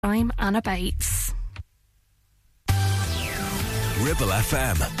I'm Anna Bates. Ribble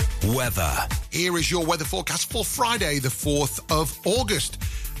FM. Weather. Here is your weather forecast for Friday, the 4th of August.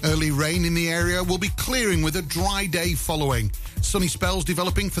 Early rain in the area will be clearing with a dry day following. Sunny spells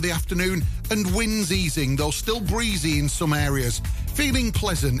developing for the afternoon and winds easing, though still breezy in some areas. Feeling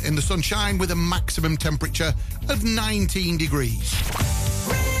pleasant in the sunshine with a maximum temperature of 19 degrees.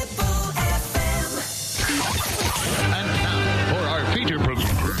 Ribble FM. And now for our feature program.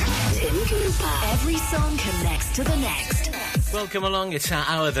 Tim Cooper. Every song connects to the next. Welcome along. It's our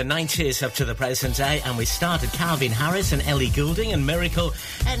hour, the 90s up to the present day, and we started Calvin Harris and Ellie Goulding and Miracle,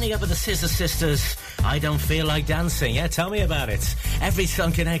 ending up with the Scissor Sisters. I Don't Feel Like Dancing. Yeah, tell me about it. Every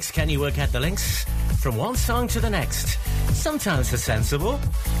song connects. Can you work out the links from one song to the next? Sometimes they're sensible,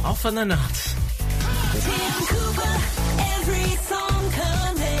 often they're not. Tim Cooper. Every song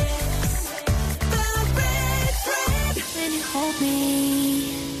connects. The red thread. When you hold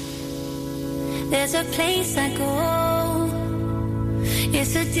me, there's a place I go.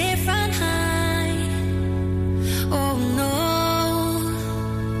 It's a different high. Oh no.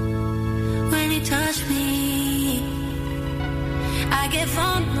 When you touch me, I get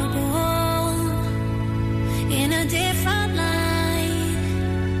vulnerable in a different light.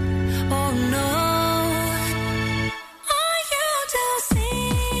 Oh no. Are you too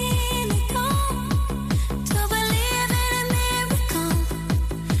cynical to believe in a miracle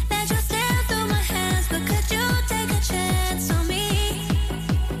that just slip through my hands? But could you take a chance on me?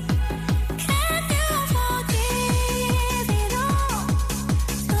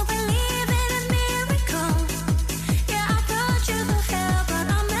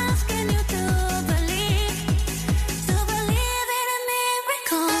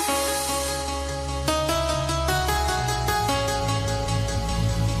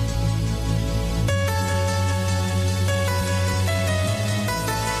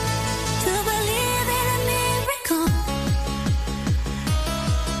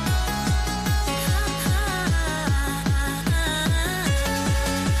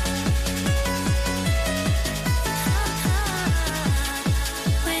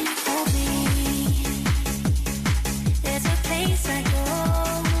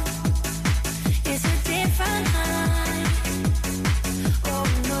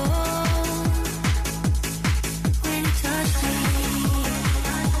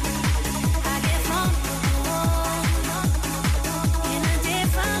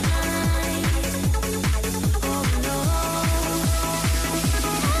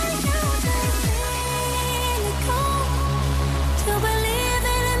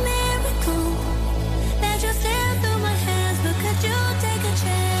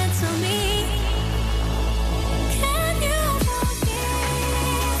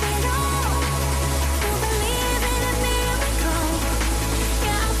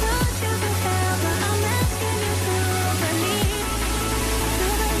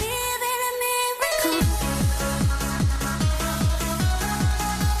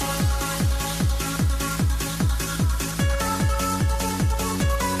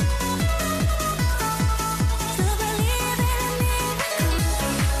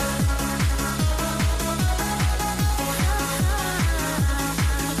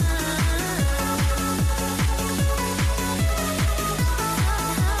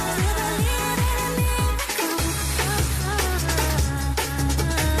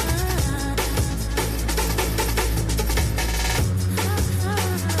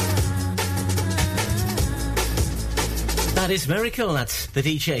 That is Miracle. That's the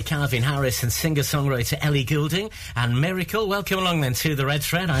DJ Calvin Harris and singer-songwriter Ellie Goulding. And Miracle, welcome along then to the Red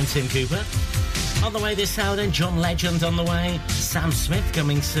Thread. I'm Tim Cooper. On the way this hour then, John Legend on the way, Sam Smith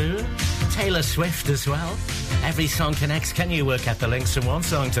coming soon, Taylor Swift as well. Every song connects. Can you work out the links from one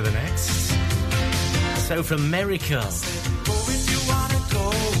song to the next? So from Miracle.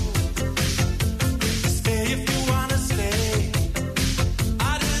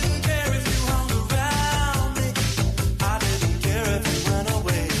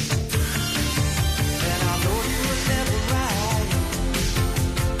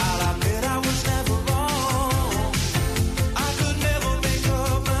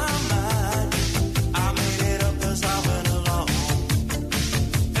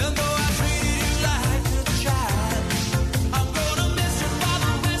 I'm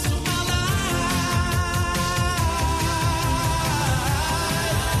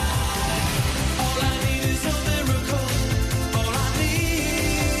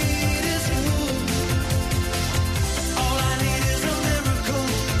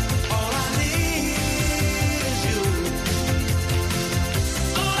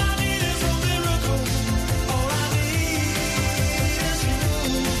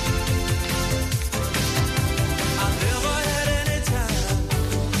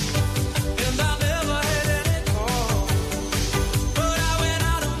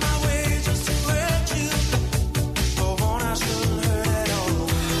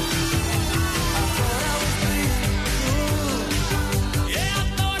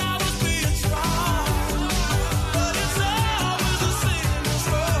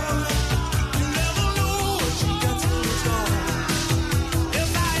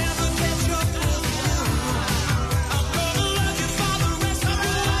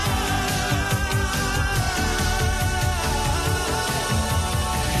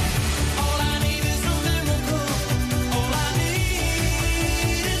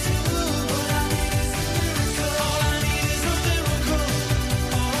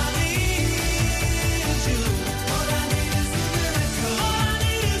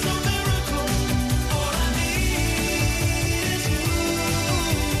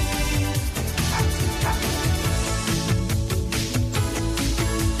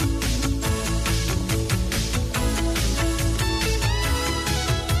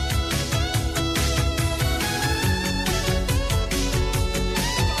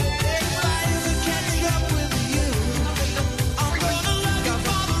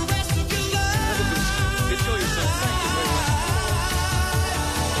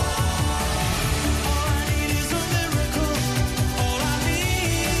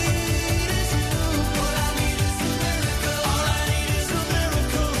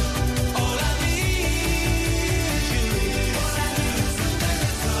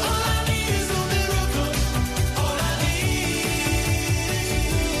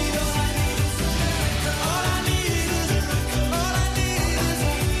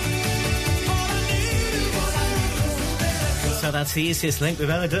that's the easiest link we've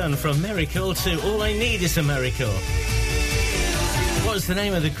ever done, from Miracle to All I Need Is a Miracle. What was the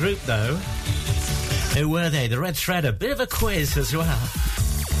name of the group, though? Who were they? The Red Thread. A bit of a quiz as well.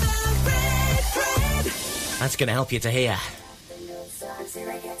 That's going to help you to hear.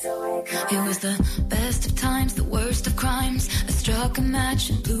 It was the best of times, the worst of crimes. I struck a match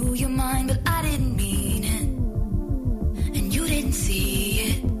and blew your mind, but I didn't mean it, and you didn't see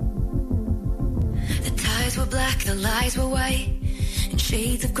it. The ties were black, the lies were white, in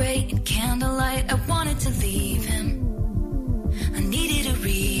shades of grey and candlelight. I wanted to leave him, I needed a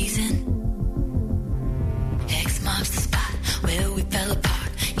reason. X marks the spot where we fell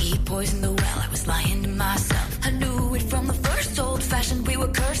apart. He poisoned the well, I was lying to myself. I knew it from the first, old-fashioned, we were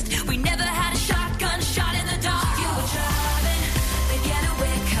cursed. We never had a shotgun shot in the dark. You were driving the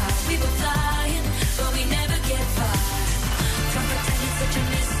getaway car, we were flying, but we never get far. From pretending such a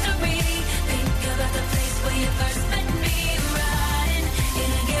mystery, think about the place where you first met me. Riding in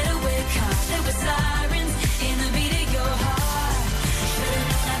a getaway car, there were sirens in the beat of your heart. Should've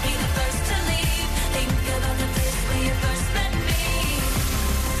known I'd be the first to leave. Think about the place where you first met me.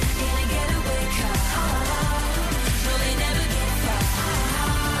 In a getaway car, no, they never get far.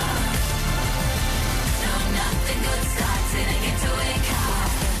 No, nothing good starts in a getaway car.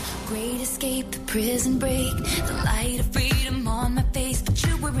 Great escape, the prison break, the light of freedom on my face, but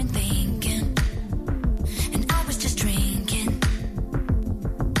you weren't thinking, and I was just drinking.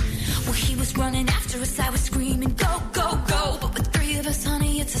 Well, he was running after us, I was screaming, go, go, go. But with three of us,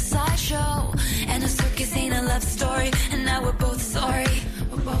 honey, it's a sideshow, and a circus ain't a love story. And now we're both sorry,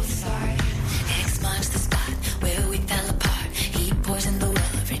 we're both sorry. X marks the spot where we fell apart. He poisoned the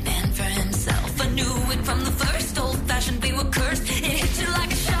well, every man for himself. I knew it from the first, old-fashioned, we were cursed. It hit you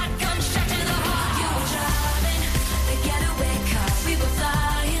like a shotgun shot to the heart. You were driving the getaway car, we were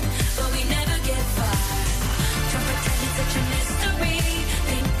flying, but we never get far. From pretending such a mystery,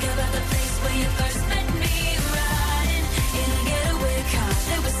 think about the place where you first met me. Riding in a getaway car,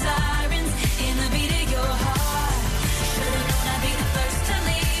 there were sirens in the beat of your heart. Should've known I'd be the first to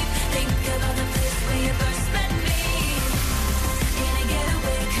leave. Think about the place where you first met me. In a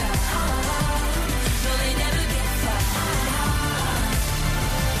getaway car, no, they never get far.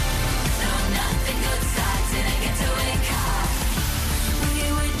 No, nothing good starts in a getaway car. We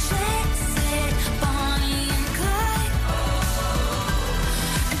were chasing Bonnie and Clyde,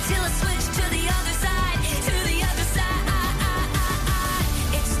 until I switched to the other side, to the other side.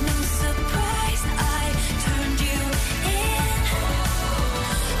 It's no surprise I turned you in,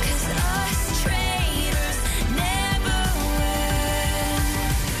 'cause us traitors never win.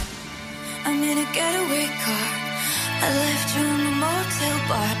 I'm in a getaway car, I left you in the motel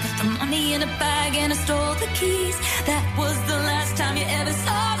bar, put the money in a bag and I stole the keys. That was the last time you ever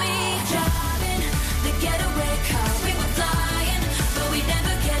saw me. Driving the getaway car, we were flying, but we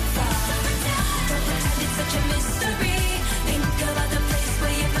never get far. Don't pretend it's such a mystery. Think about the place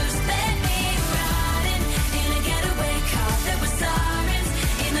where you first met me. Riding in a getaway car, there were sirens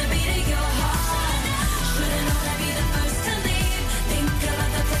in the beat of your heart. Should've known I'd be the first to leave. Think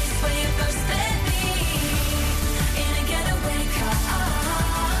about the place where you first met me. In a getaway car,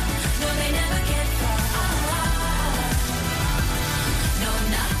 no, they never get far. No,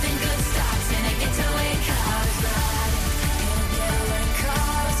 nothing good starts in a getaway car. I was riding in a getaway car,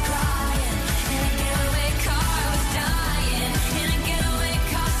 I was crying. In a getaway car, I was dying. In a getaway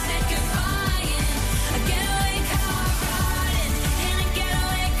car, said goodbye. In a getaway car, riding. In a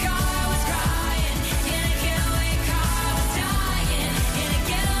getaway car, I was crying. In a getaway car, I was dying. In a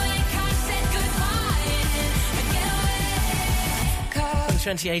getaway car, said goodbye. In a getaway car.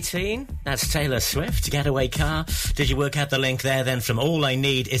 From 2018, that's Taylor Swift, Getaway Car. Did you work out the link there then from All I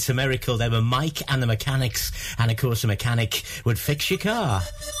Need Is a Miracle? There were Mike and the Mechanics, and of course a mechanic would fix your car.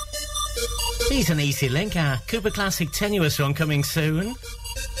 Here's an easy link, our Cooper Classic Tenuous one coming soon.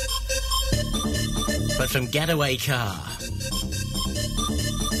 But from Getaway Car,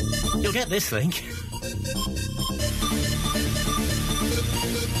 you'll get this link.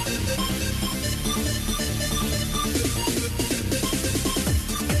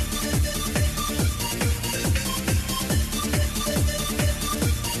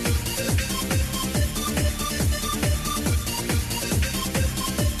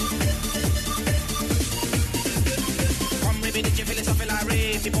 Did you feel it? Something like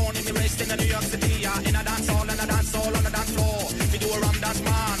rave. Be born in the race in the New York City, yeah. In a dance hall, and a dance hall on the dance floor. We do a rum dance,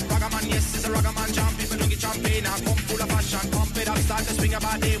 man. Ragaman, yes, it's a ragaman jump. People don't get champagne, and come full of fashion. Pump it up, start to swing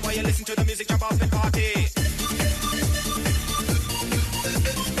about it while you listen to the music, jump off the party.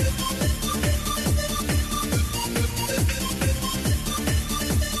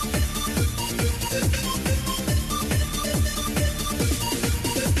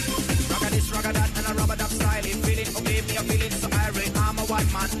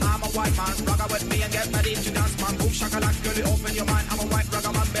 white man, I'm a white man. Ragga with me and get ready to dance, man. Boom shakalak, girl, you open your mind. I'm a white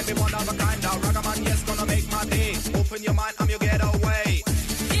ragga man, baby, one of a kind. Now ragga man, yes, gonna make my day. Open your mind, I'm your getaway.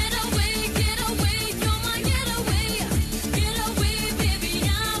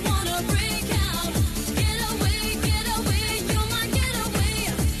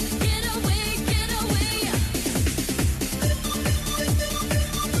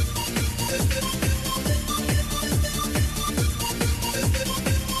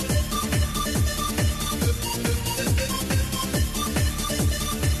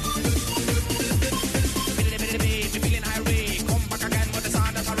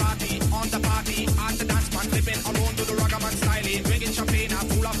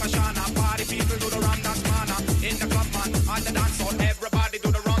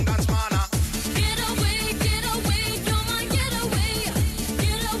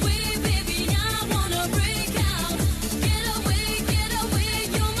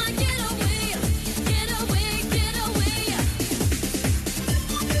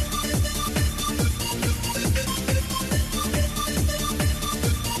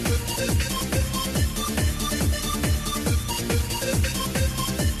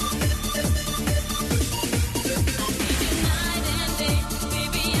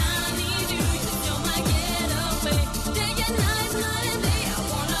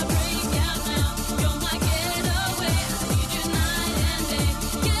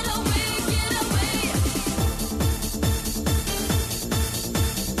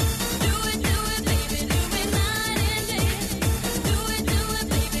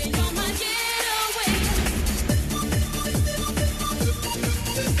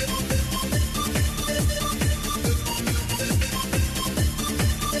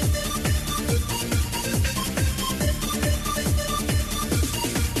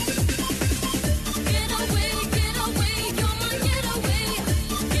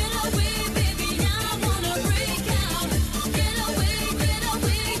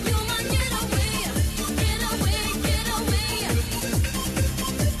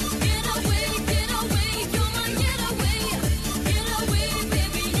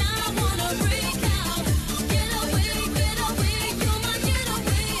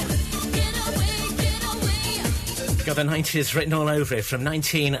 Got the 90s written all over it. From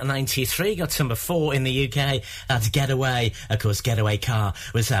 1993, got to number 4 in the UK. That's Getaway. Of course, Getaway Car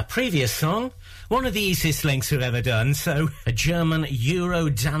was our previous song. One of the easiest links we've ever done. So, a German Euro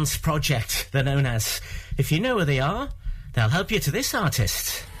dance project they're known as. If you know who they are, they'll help you to this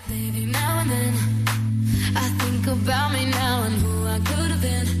artist. Baby, now and then I think about me now and who I could have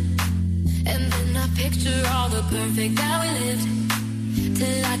been. And then I picture all the perfect that we lived.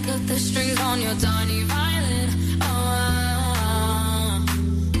 Till I cut the strings on your tiny violin.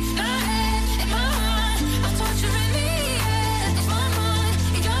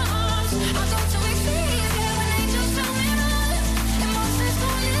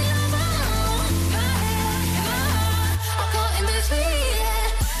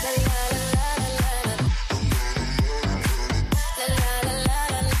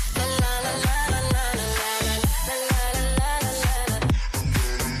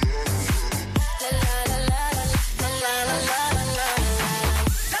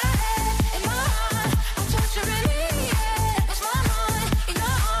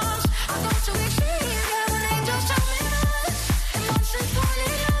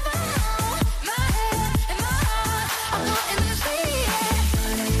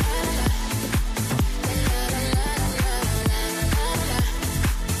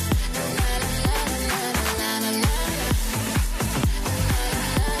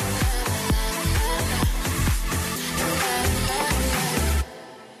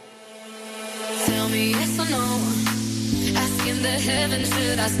 Heaven,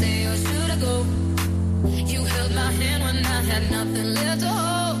 should I stay or should I go? You held my hand when I had nothing left to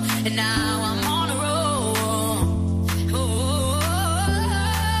hold, and now I'm on a roll.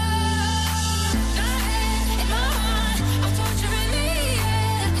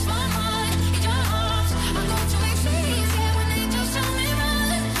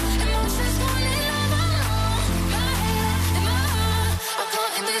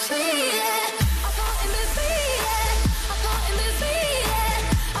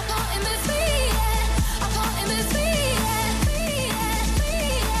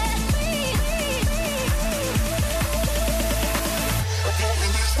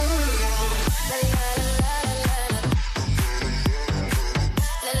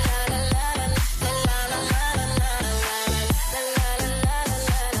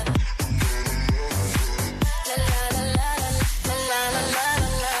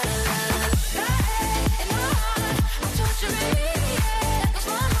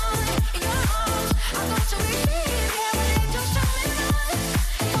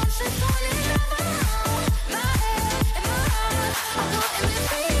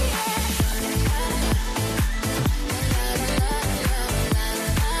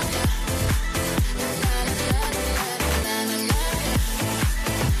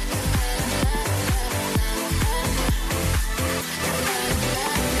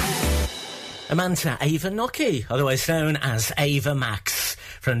 Amanda Ava Nocky, otherwise known as Ava Max,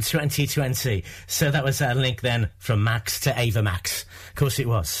 from 2020. So that was our link then from Max to Ava Max. Of course it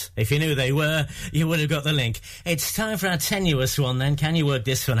was. If you knew they were, you would have got the link. It's time for our tenuous one then. Can you work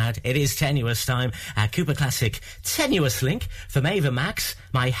this one out? It is tenuous time. Our Cooper Classic tenuous link from Ava Max.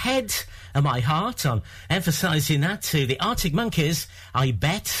 My head and my heart, on emphasising that to the Arctic Monkeys. I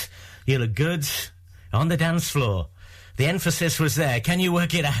bet you look good on the dance floor. The emphasis was there. Can you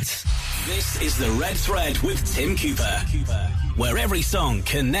work it out? This is the Red Thread with Tim Cooper, where every song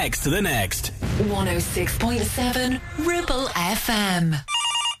connects to the next. 106.7 Ribble FM.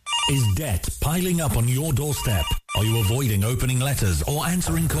 Is debt piling up on your doorstep? Are you avoiding opening letters or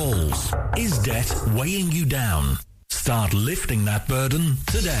answering calls? Is debt weighing you down? Start lifting that burden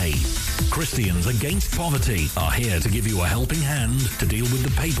today. Christians Against Poverty are here to give you a helping hand to deal with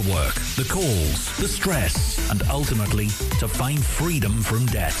the paperwork, the calls, the stress, and ultimately to find freedom from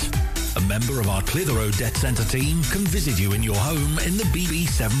debt. A member of our Clitheroe Debt Centre team can visit you in your home in the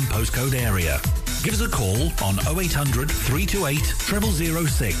BB7 postcode area. Give us a call on 0800 328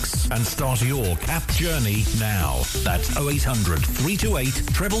 0006 and start your CAP journey now. That's 0800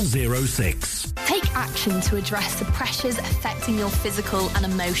 328 0006. Take action to address the pressures affecting your physical and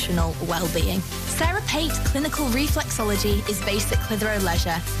emotional well-being. Sarah Pate Clinical Reflexology is based at Clitheroe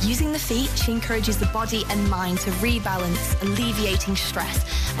Leisure. Using the feet, she encourages the body and mind to rebalance, alleviating stress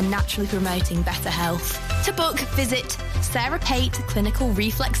and naturally promoting better health. To book, visit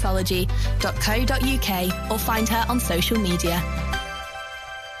sarahpateclinicalreflexology.co.uk or find her on social media.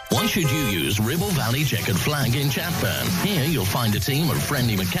 Why should you use Ribble Valley Checkered Flag in Chatburn? Here you'll find a team of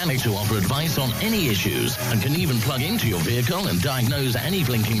friendly mechanics who offer advice on any issues and can even plug into your vehicle and diagnose any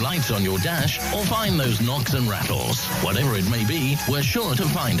blinking lights on your dash or find those knocks and rattles. Whatever it may be, we're sure to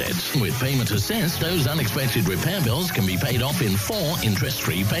find it. With Payment Assist, those unexpected repair bills can be paid off in 4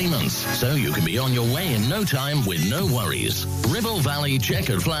 interest-free payments, so you can be on your way in no time with no worries. Ribble Valley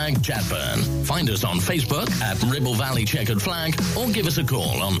Checkered Flag, Chatburn. Find us on Facebook at Ribble Valley Checkered Flag or give us a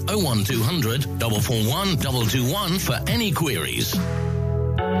call on 01200 441 221 for any queries.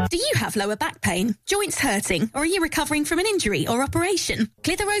 Do you have lower back pain, joints hurting, or are you recovering from an injury or operation?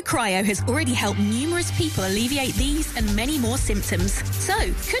 Clitheroe Cryo has already helped numerous people alleviate these and many more symptoms. So,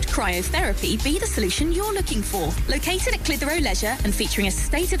 could cryotherapy be the solution you're looking for? Located at Clitheroe Leisure and featuring a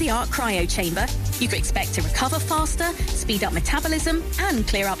state-of-the-art cryo chamber, you can expect to recover faster, speed up metabolism, and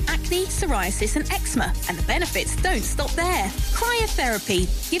clear up acne, psoriasis, and eczema. And the benefits don't stop there. Cryotherapy.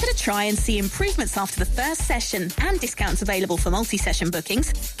 Give it a try and see improvements after the first session, and discounts available for multi-session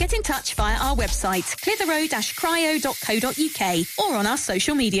bookings. Get in touch via our website, clitheroe-cryo.co.uk, or on our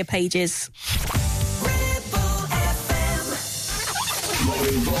social media pages.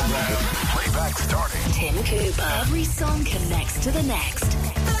 Playback starting. Tim Cooper. Every song connects to the next.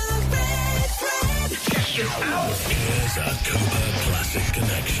 Here's a Cooper Classic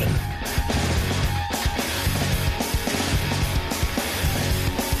Connection.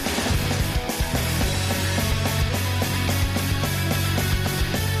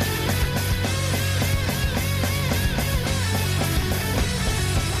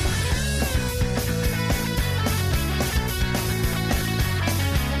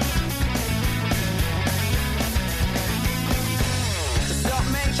 Stop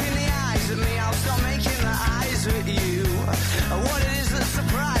making the eyes at me, I'll stop making the eyes at you. What it is that's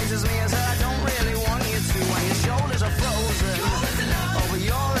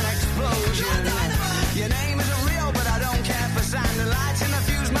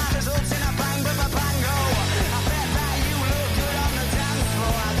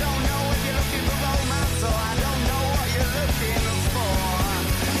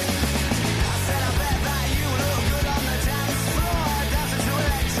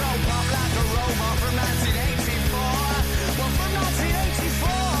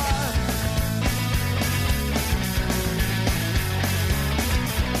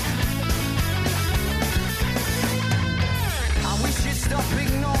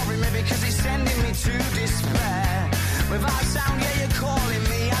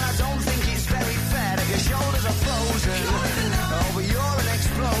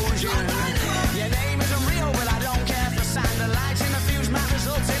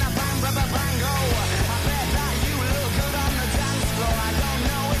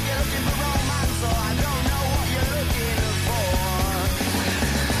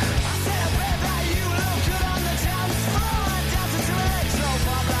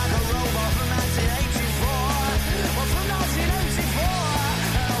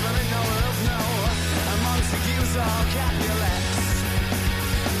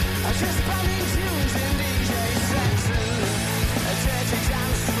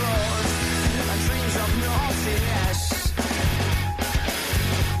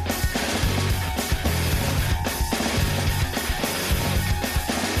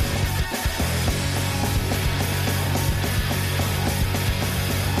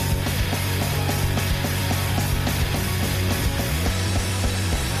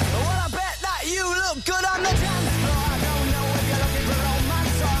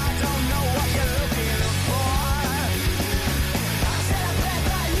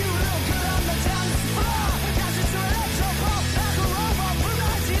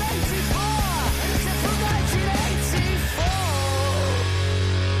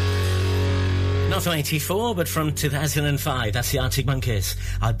Not from 84, but from 2005. That's the Arctic Monkeys.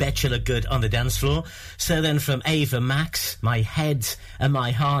 I Bet You Look Good on the Dance Floor. So then from Ava Max, My Head and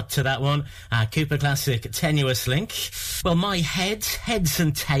My Heart to that one. Cooper Classic, Tenuous Link. Well, My Head, Heads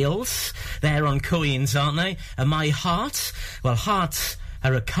and Tails. They're on coins, aren't they? And My Heart, well, hearts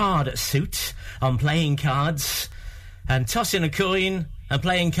are a card suit on playing cards. And tossing a coin and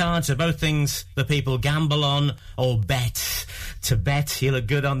playing cards are both things that people gamble on or bet. To bet you look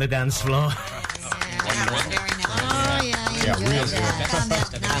good on the dance floor.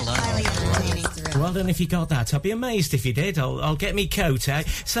 Well done if you got that. I'll be amazed if you did. I'll get me coat, eh?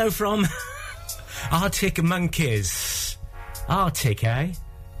 So from Arctic Monkeys. Arctic, eh?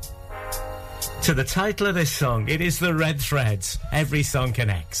 To the title of this song, it is The Red Thread. Every song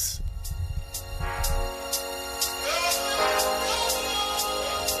connects.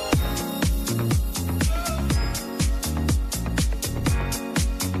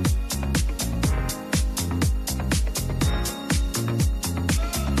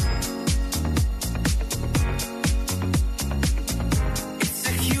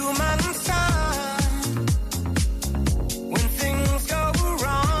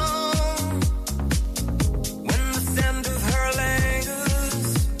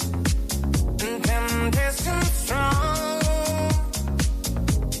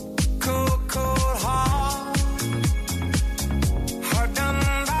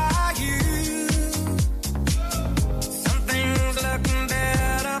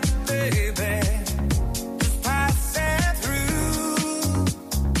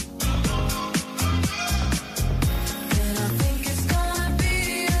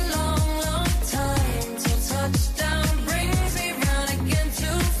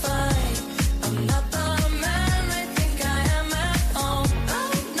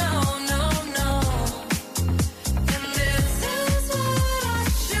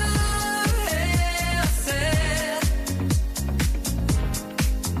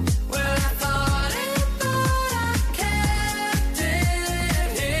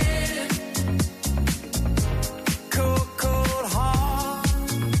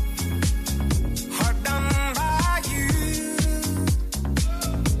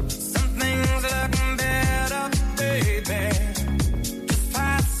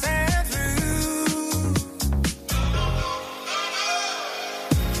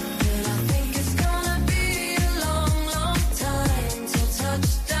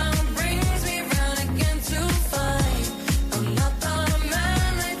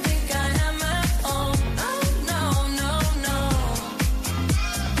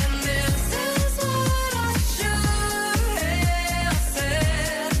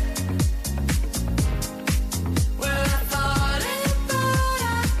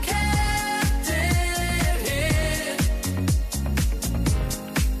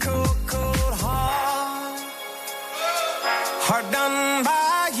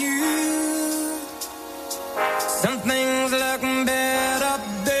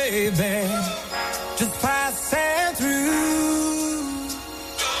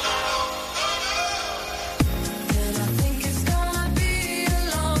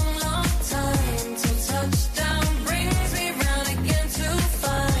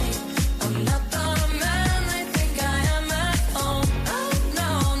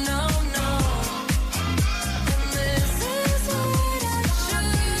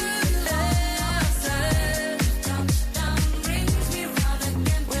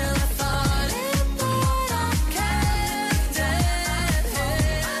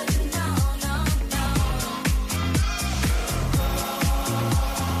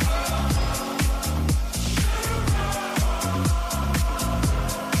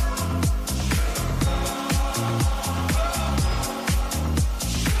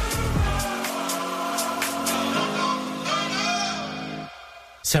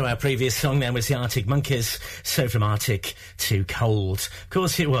 So our previous song then was the Arctic Monkeys, So From Arctic to Cold. Of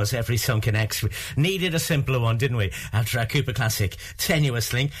course it was, every song connects. We needed a simpler one, didn't we, after our Cooper Classic,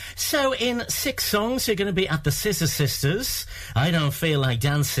 Tenuous Link. So in 6 songs, you're going to be at the Scissor Sisters, I Don't Feel Like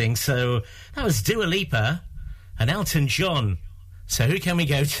Dancing, so that was Dua Lipa and Elton John. So who can we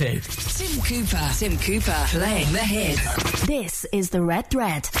go to? Tim Cooper, playing the hits. This is The Red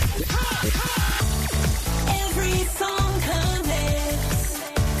Thread. Every song connects.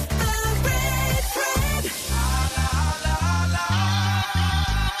 The Red Thread.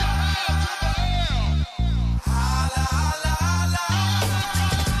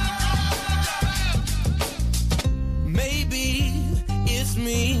 Maybe it's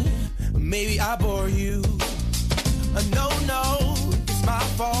me. Maybe I bore you. No, it's my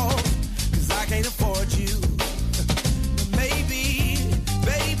fault, 'cause I can't afford you. Maybe,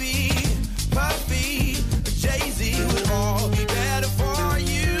 baby,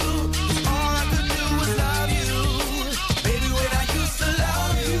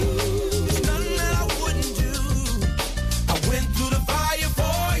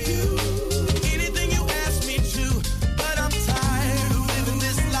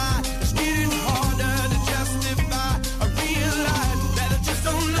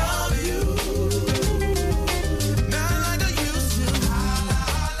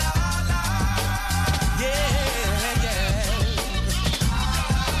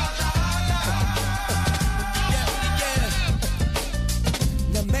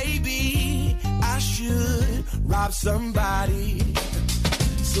 rob somebody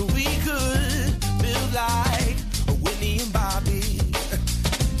so we could feel like Whitney and Bobby.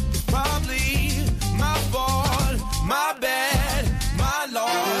 It's probably my fault, my bad, my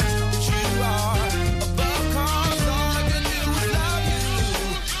loss that you are above cause all I can do is love you.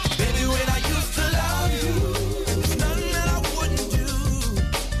 Baby, when I used to love you, there's nothing that I wouldn't do.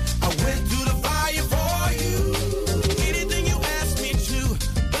 I went through the fire for you, anything you asked me to,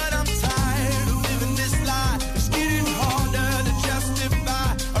 but I'm tired of living this lie. It's getting harder to justify.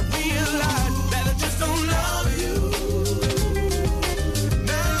 I realize that I just don't love you.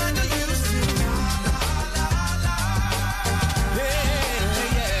 Not like I used to.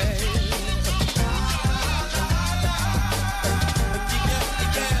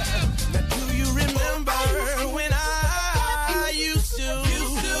 Now do you remember when I used to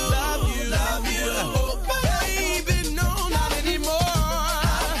love you? Oh, baby, no, not anymore.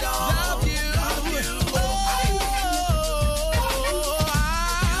 Love you. Oh, I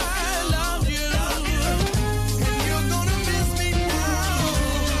love you. And you're gonna miss me now.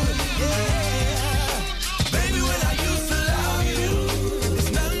 Yeah. Baby, when I used to love you,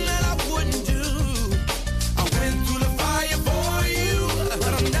 there's nothing that I wouldn't do. I went through the fire for you,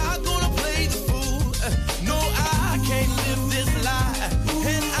 but I'm not gonna play the fool. No, I can't live this lie,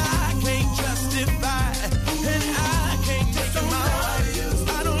 and I can't justify, and I can't take it my way.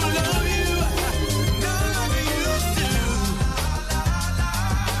 I don't love you, not like I used to.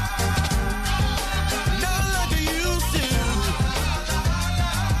 Not like I used to.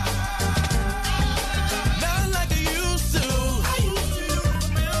 Not like I used to. I used to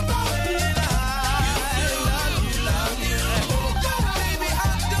remember when I love you. Baby,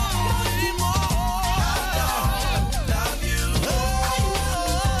 I don't anymore. I don't love you. I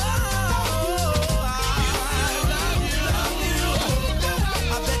love you.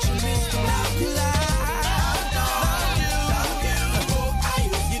 I bet you miss me now, 'cause I love you.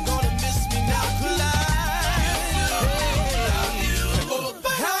 You're gonna miss me now, 'cause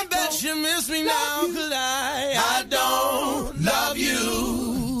I bet you miss me now, 'cause I don't love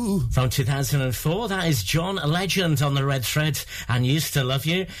you. From 2004, that is John Legend on the Red Thread and Used to Love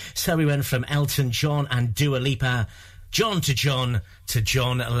You. So we went from Elton John and Dua Lipa, John to John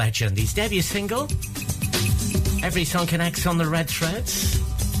Legend. His debut single, Every Song Connects on the Red Threads.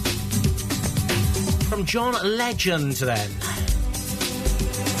 From John Legend, then,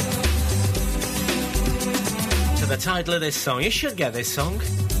 to the title of this song. You should get this song.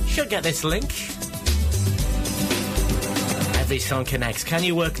 Should get this link. Every Song Connects. Can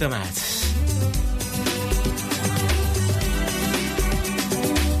you work the maths?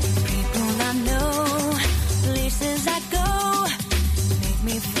 People I know, places I go, make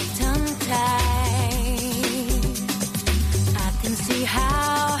me feel tongue-tied. I can see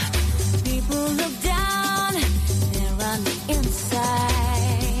how people look down there on the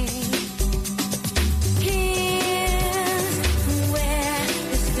inside. Here's where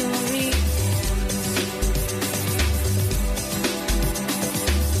the story ends.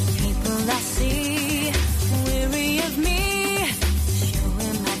 People I see weary of me,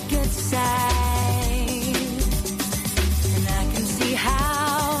 showing my good side. And I can see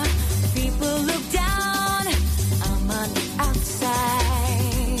how people look down, I'm on the outside.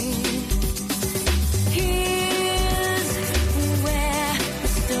 Here's where the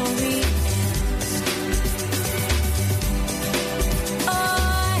story ends.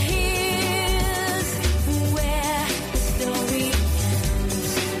 Oh, here's where the story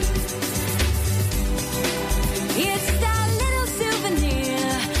ends. It's that little souvenir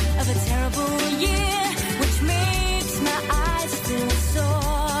of a terrible year, which makes my eyes feel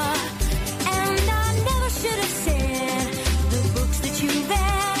sore. And I never should have said the books that you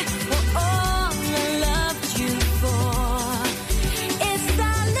read were all I loved you for. It's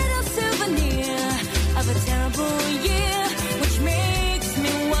that little souvenir of a terrible year, which makes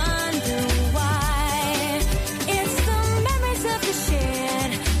me wonder why. It's the memories of the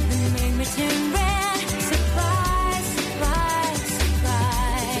shared that made me turn red. Surprise, surprise,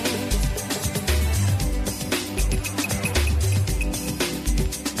 surprise.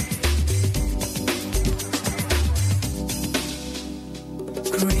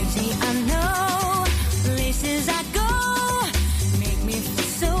 Crazy, I know, places I go make me feel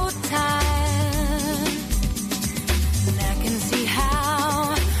so tired. And I can see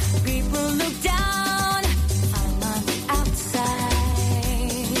how people look down, I'm on the outside.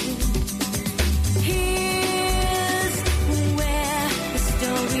 Here's where the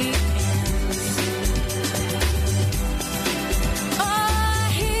story ends. Oh,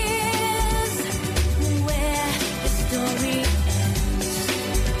 here's where the story ends.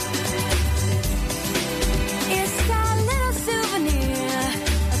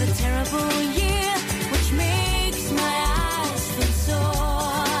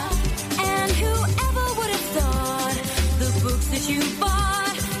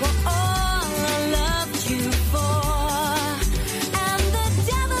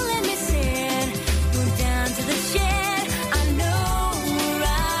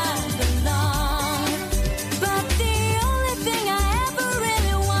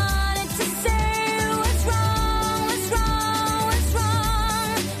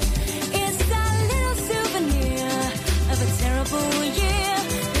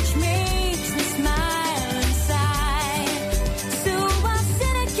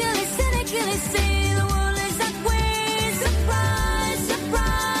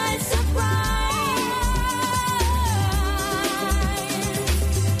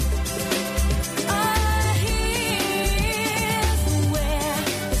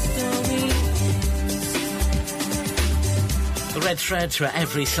 Red Thread where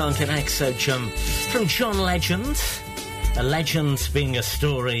every song connects. So from John Legend, a legend being a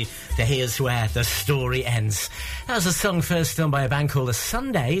story, to here's where the story ends. That was a song first done by a band called The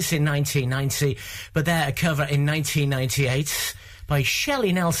Sundays in 1990, but they're a cover in 1998 by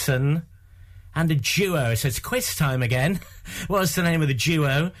Shelley Nelson and a duo. So it's quiz time again. What was the name of the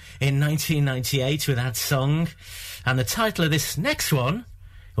duo in 1998 with that song? And the title of this next one,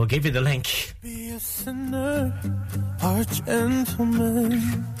 we'll give you the link. Be a sinner or a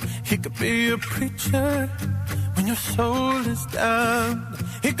gentleman. He could be a preacher when your soul is down.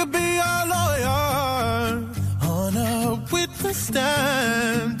 He could be a lawyer on a witness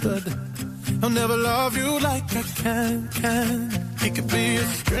stand, but he'll never love you like I can. He could be a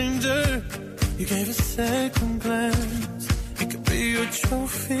stranger you gave a second glance. He could be a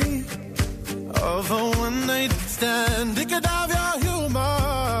trophy of a one-night stand. He could have your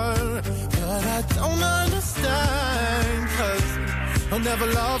humor, but I don't understand, 'cause I'll never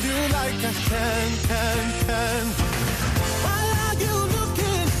love you like I can. Why are you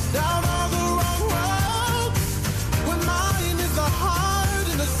looking down on the wrong road when mine is the heart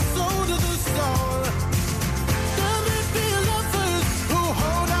and the soul to the soul? There may be lovers who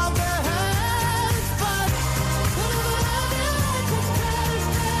hold out their hands, but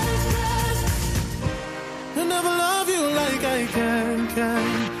I'll never love you like I can.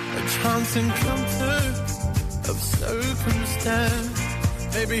 A chance encounter of circumstance.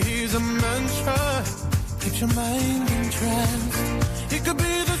 Maybe he's a mantra, keeps your mind entranced. He could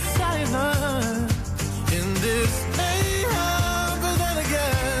be the silence in this mayhem, but then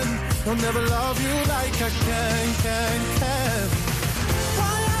again, he'll never love you like I can.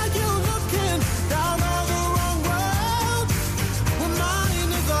 Why are you looking down on the wrong road when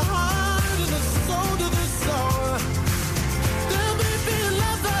mine is the heart and the soul to the soul? There may be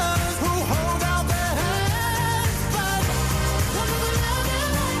lovers who hold out their hands, but they'll never love you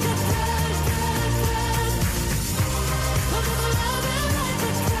like I can. They'll never love you like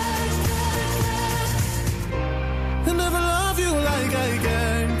I can. They'll never love you like I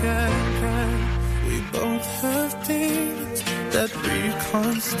can. We both have demons that we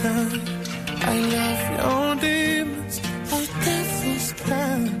can't stand. I love your demons like devils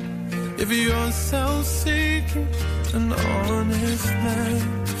can. If you're self-seeking, an honest man,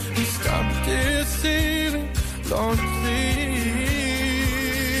 you stop deceiving, Lord, please.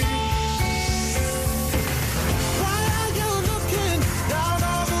 Why are you looking down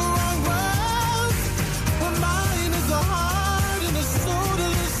on the wrong road when mine is the heart and the soul to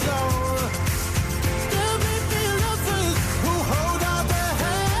the soul? There may be lovers who hold out their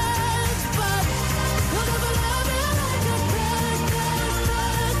hands, but they'll never love you like I can.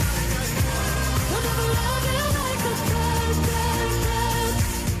 They'll never love you like I can.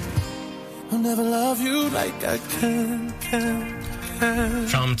 I'll never love you like I can.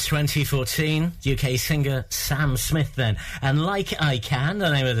 From 2014, UK singer Sam Smith then. And Like I Can, the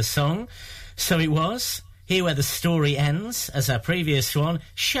name of the song. So it was. Here where the story ends, as our previous one,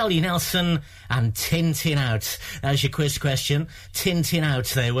 Shelley Nelson and Tin Tin Out. That was your quiz question. Tin Tin Out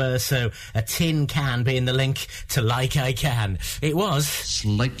they were, so a tin can being the link to Like I Can. It was.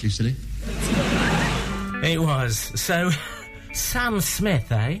 Slightly silly. It was. So, Sam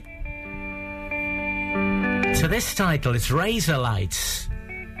Smith, eh? To this title, it's Razor Lights.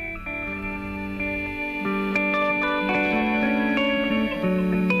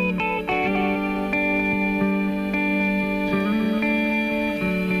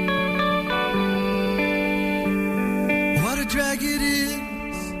 What a drag it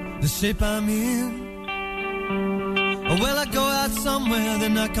is, the shape I'm in. Oh, well, I go out somewhere,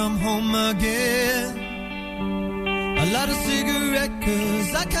 then I come home again. I light a cigarette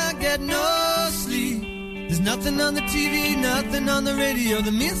 'cause I can't get no sleep. There's nothing on the TV, nothing on the radio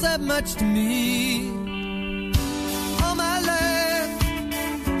that means that much to me. All my life,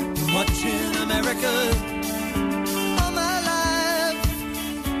 been watching America. All my life,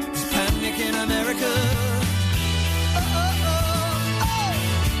 there's panic in America. Oh, oh, oh, oh,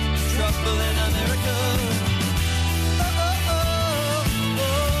 trouble in America. Oh, oh, oh,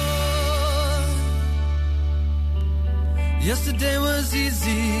 oh. Yesterday was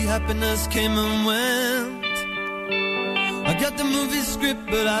easy, happiness came and went. I got the movie script,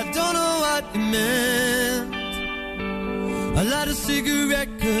 but I don't know what it meant. I light a cigarette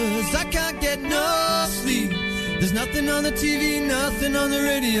 'cause I can't get no sleep. There's nothing on the TV, nothing on the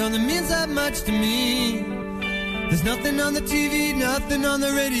radio that means that much to me. There's nothing on the TV, nothing on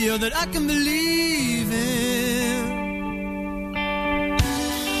the radio that I can believe in.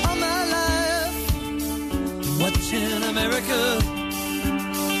 All my life, watching America.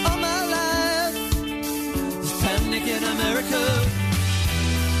 All my life, there's panic in America.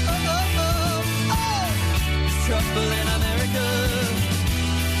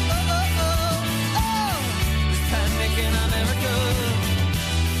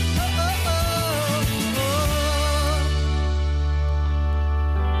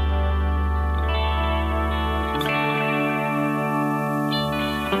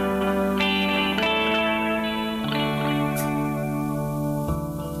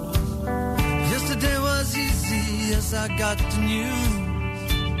 yes, I got the news.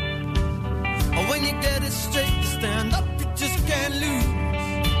 When you get it straight to stand up, you just can't lose.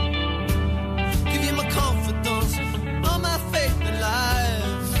 Give you my confidence, all my faith in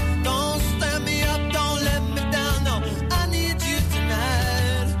life. Don't stand me up, don't let me down, no. I need you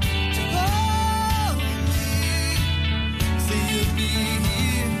tonight to hold me. So you'll be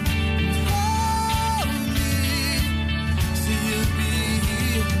here. Hold me. So you'll be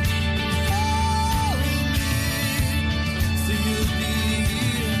here. Hold me. So you'll be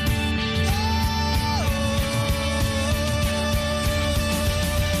here.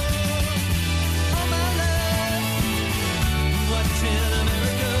 All my life, watching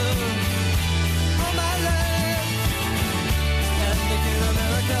America. All my life, standing in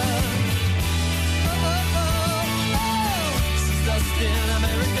America. Oh, oh, oh, oh, she's lost in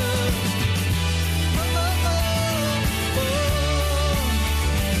America. Oh, oh, oh, oh,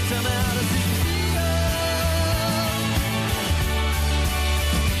 tell me how does it feel?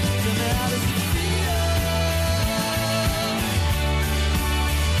 Tell me how does it feel?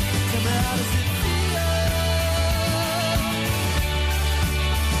 Tell me how does it feel?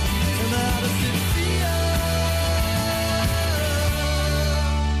 Tell me how does it feel?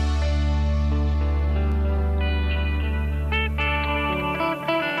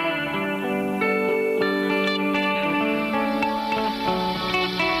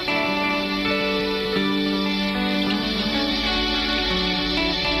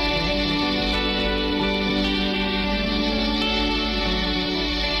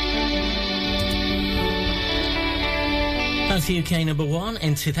 That's UK number one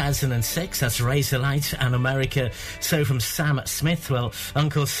in 2006. That's Razorlight and America. So from Sam Smith. Well,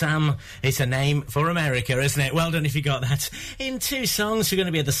 Uncle Sam is a name for America, isn't it? Well done if you got that. In 2 songs, we're going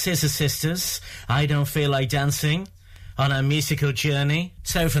to be at the Scissor Sisters. I Don't Feel Like Dancing. On our musical journey.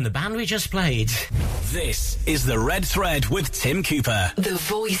 So from the band we just played. This is The Red Thread with Tim Cooper. The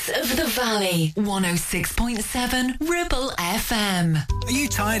voice of the valley. 106.7 Ribble FM. Are you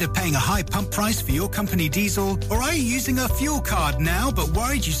tired of paying a high pump price for your company diesel? Or are you using a fuel card now but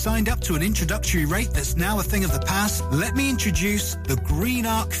worried you signed up to an introductory rate that's now a thing of the past? Let me introduce the Green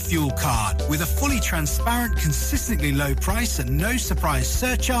Arc Fuel Card. With a fully transparent, consistently low price and no surprise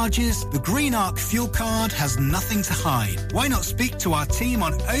surcharges, the Green Arc Fuel Card has nothing to hide. Why not speak to our team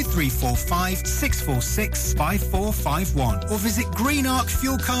on 0345 646 5451 or visit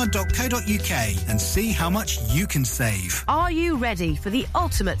greenarcfuelcard.co.uk and see how much you can save. Are you ready for the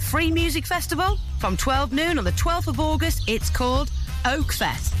ultimate free music festival? From 12 noon on the 12th of August, it's called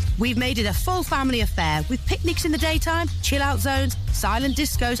Oakfest. We've made it a full family affair with picnics in the daytime, chill-out zones, silent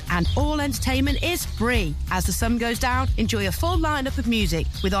discos, and all entertainment is free. As the sun goes down, enjoy a full lineup of music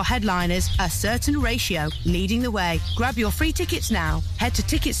with our headliners, A Certain Ratio, leading the way. Grab your free tickets now. Head to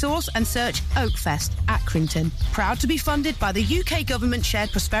Ticket Source and search Oakfest, Accrington. Proud to be funded by the UK Government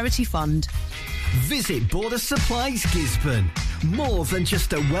Shared Prosperity Fund. Visit Border Supplies Gisborne. More than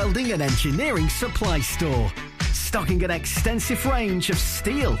just a welding and engineering supply store. Stocking an extensive range of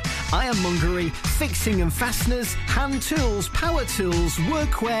steel, ironmongery, fixing and fasteners, hand tools, power tools,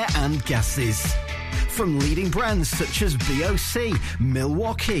 workwear and gases. From leading brands such as BOC,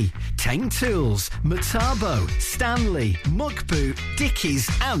 Milwaukee, Tang Tools, Metabo, Stanley, Muck Boot, Dickies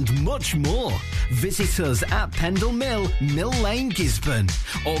and much more. Visit us at Pendle Mill, Mill Lane, Gisborne,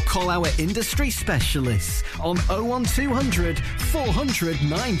 or call our industry specialists on 01200 400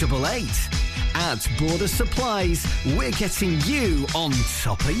 988. At Border Supplies, we're getting you on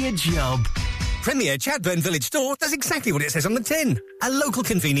top of your job. Premier Chatburn Village Store does exactly what it says on the tin. A local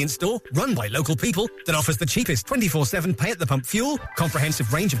convenience store run by local people that offers the cheapest 24/7 pay-at-the-pump fuel,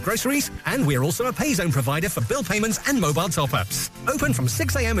 comprehensive range of groceries, and we're also a pay zone provider for bill payments and mobile top-ups. Open from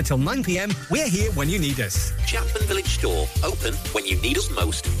 6 a.m. until 9 p.m. We're here when you need us. Chatburn Village Store, open when you need us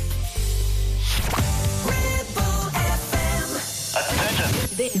most.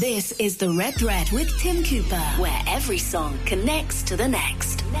 This is the Red Thread with Tim Cooper, where every song connects to the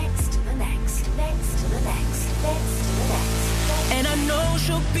next. Next to the next, next to the next, next to the next. And I know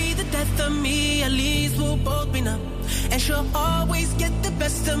she'll be the death of me, at least we'll both be numb. And she'll always get the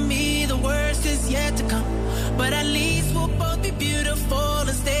best of me, the worst is yet to come. But at least we'll both be beautiful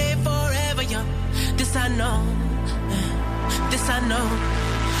and stay forever young. This I know, this I know.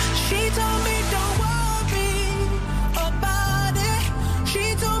 She told me don't worry about it.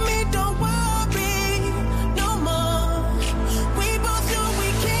 She told me don't worry no more. We both know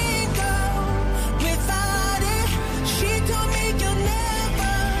we can't go without it. She told me you'll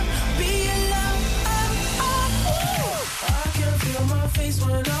never be alone. I can feel my face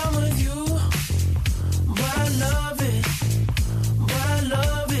when I'm with you, but I love it, but I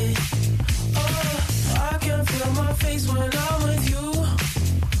love it. Oh, I can feel my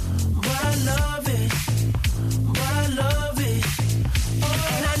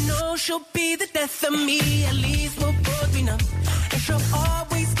death of me, at least we'll both be numb. And she'll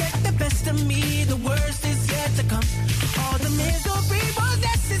always get the best of me, the worst is yet to come. All the misery was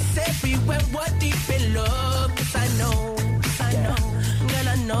necessary when we're deep in love. Cause I know, girl,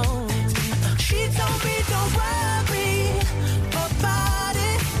 I know. She told me don't worry about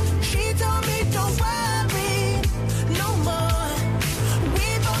it. She told me don't worry no more. We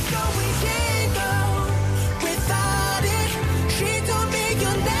both know we can't go without it. She told me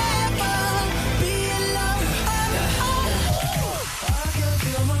you'll never be alone. I can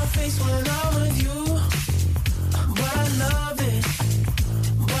feel my face when I'm with you. But I love it.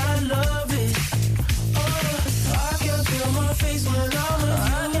 But I love it. Oh, I can feel my face when I'm with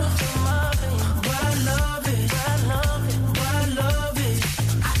you.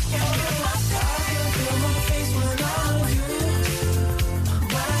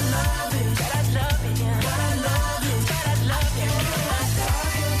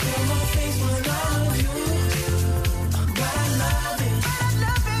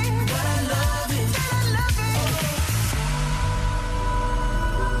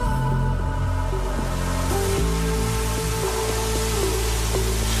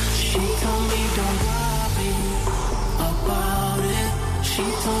 She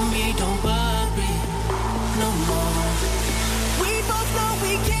told me don't worry no more. We both know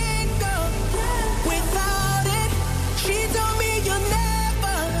we can't go without it. She told me you'll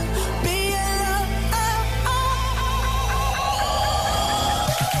never be alone. I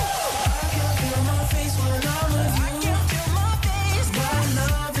can feel my face when I'm with you. I can feel my face, but I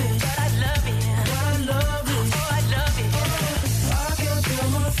love it. But I love it. But I love it. Oh, I love it. I can feel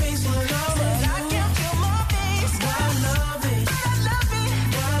my face when I'm with you. I can feel my face, but I love it.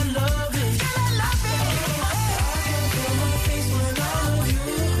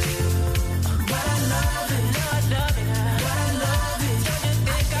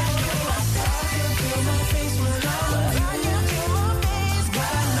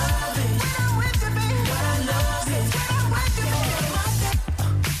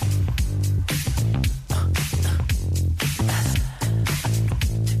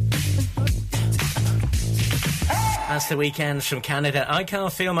 That's The Weeknd from Canada. I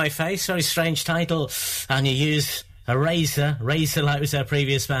Can't Feel My Face. Very strange title. And you use a razor like was our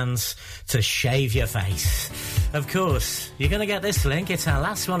previous bands, to shave your face. Of course, you're going to get this link. It's our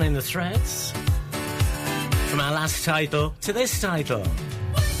last one in the threads. From our last title to this title.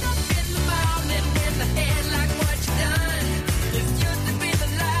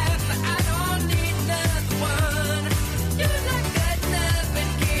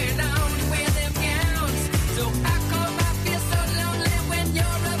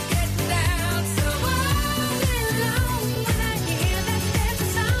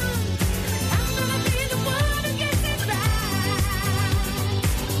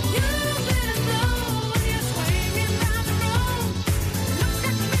 Look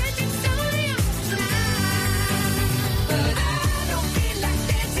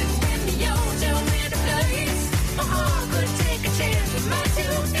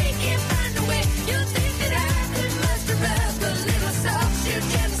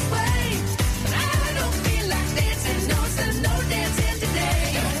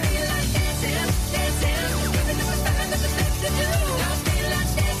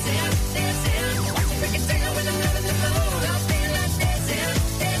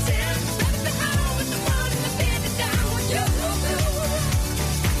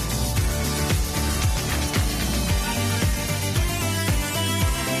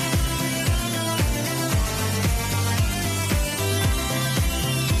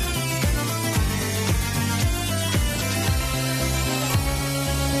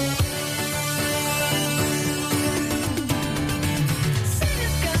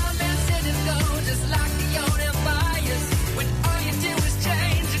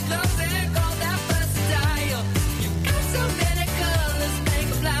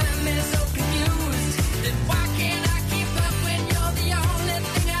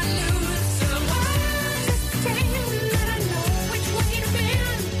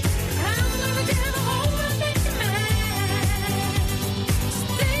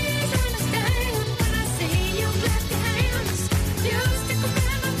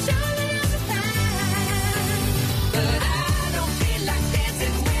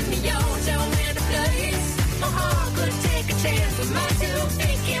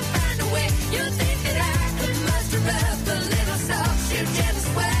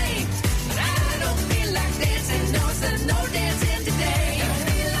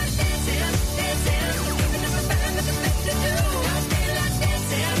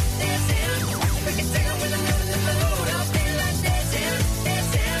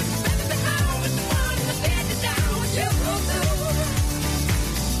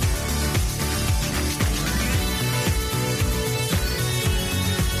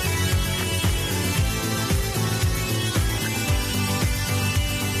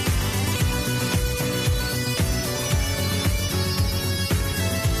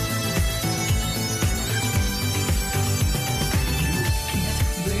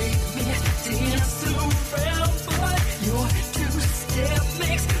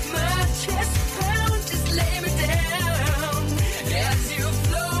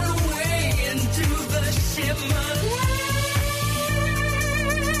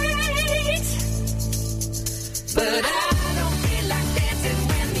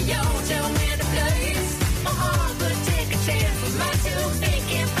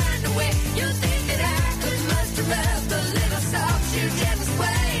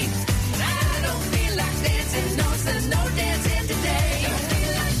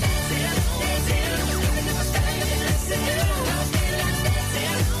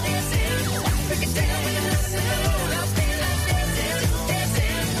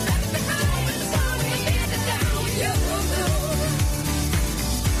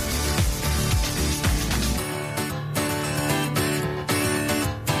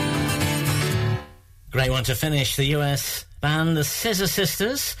Great one to finish. The US band The Scissor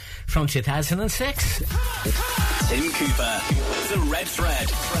Sisters from 2006. Tim Cooper, The Red Thread.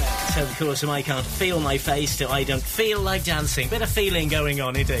 So, of course, I can't feel my face till I don't feel like dancing. Bit of feeling going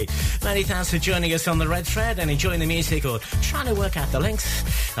on, indeed. Many thanks for joining us on The Red Thread and enjoying the music or trying to work out the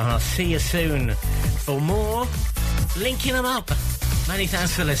links. And I'll see you soon for more linking them up. Many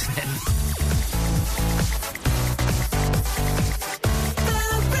thanks for listening.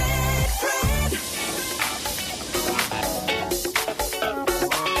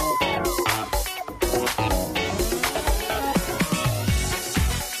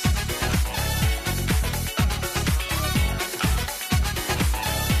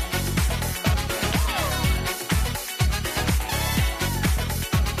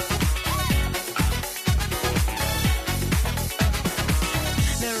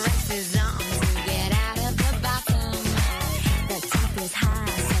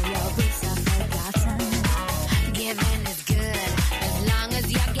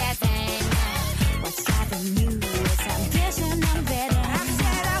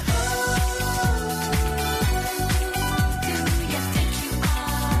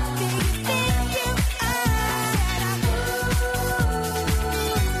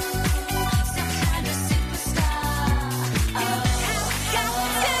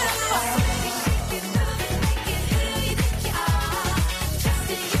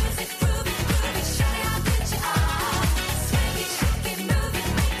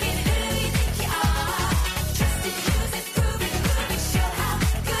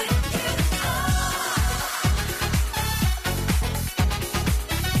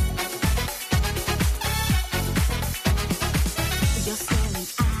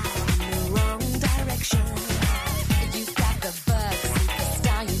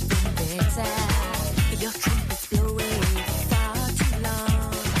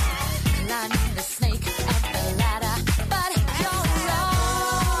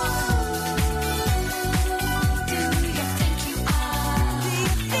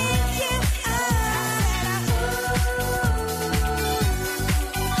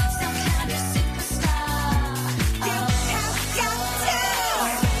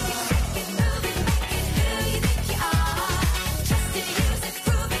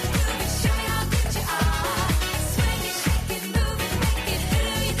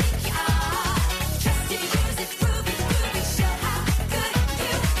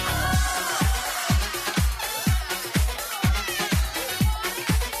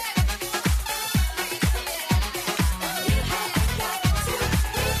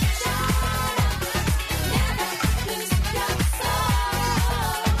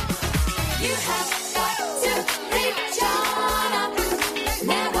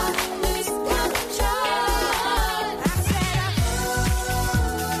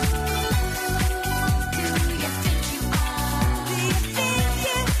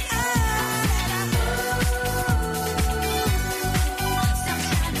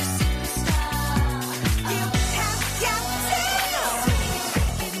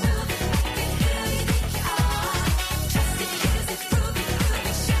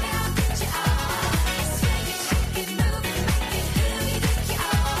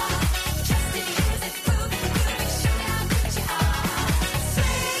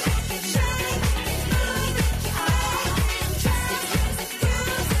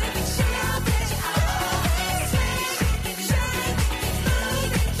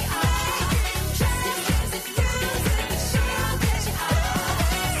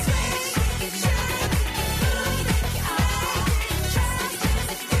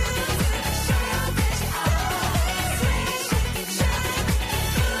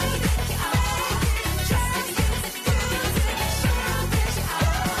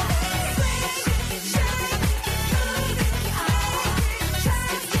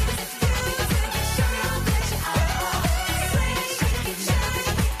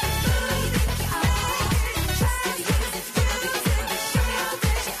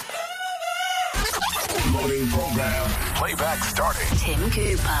 Playback starting. Tim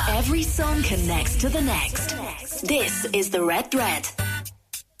Cooper. Every song connects to the next. This is the Red Thread.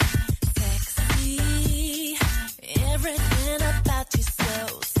 Sexy, everything about you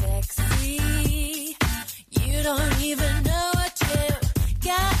so sexy. You don't even know what you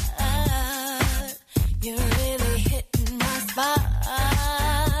got. You're really hitting my spot.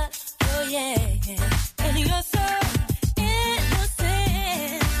 Oh yeah, and you're so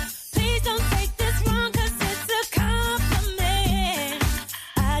innocent. Please don't take this wrong, 'cause it's a compliment.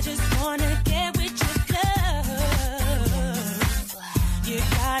 I just wanna get with your love.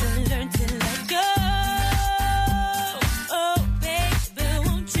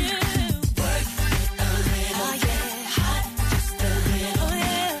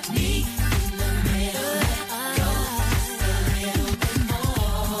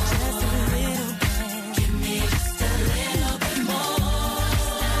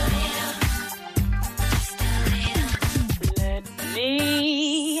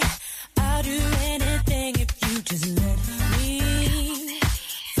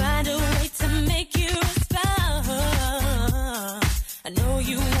 I know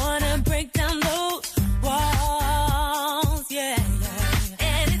you wanna break down those walls, yeah, yeah.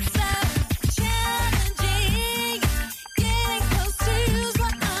 And it's so challenging. Getting close to you's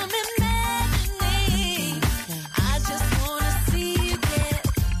what I'm imagining. I just wanna see you get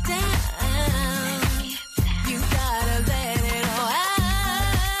down. You gotta let it all out.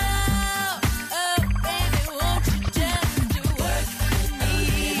 Oh, baby, won't you just do work with me?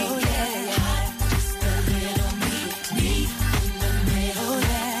 Oh, yeah. Just a little me in the middle,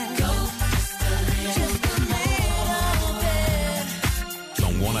 yeah. Go just a little bit.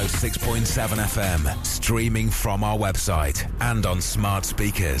 On 106.7 FM, streaming from our website and on smart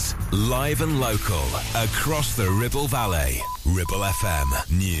speakers, live and local, across the Ribble Valley. Ribble FM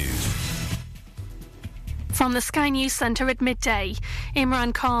News. From the Sky News Centre at midday,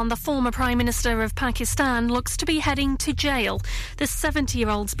 Imran Khan, the former Prime Minister of Pakistan, looks to be heading to jail. The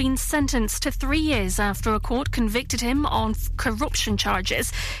 70-year-old's been sentenced to 3 years after a court convicted him on corruption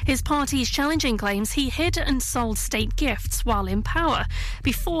charges. His party is challenging claims he hid and sold state gifts while in power.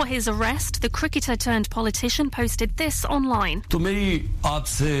 Before his arrest, the cricketer-turned-politician posted this online.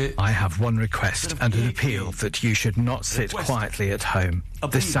 I have one request and an appeal that you should not sit quietly at home.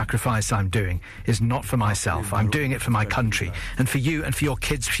 This sacrifice I'm doing is not for myself. I'm doing it for my country and for you and for your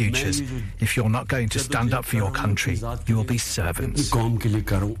kids' futures. If you're not going to stand up for your country, you will be servants.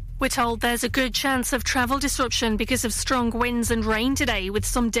 We're told there's a good chance of travel disruption because of strong winds and rain today, with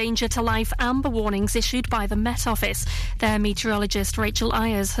some danger to life amber warnings issued by the Met Office. Their meteorologist Rachel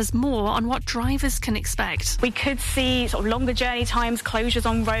Ayers has more on what drivers can expect. We could see sort of longer journey times, closures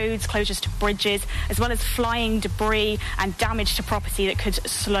on roads, closures to bridges, as well as flying debris and damage to property that could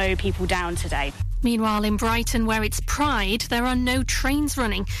slow people down today. Meanwhile, in Brighton, where it's Pride, there are no trains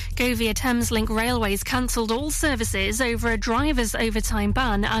running. Govia Thameslink Railways cancelled all services over a driver's overtime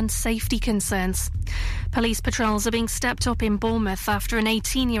ban and safety concerns. Police patrols are being stepped up in Bournemouth after an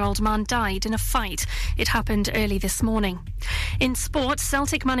 18-year-old man died in a fight. It happened early this morning. In sport,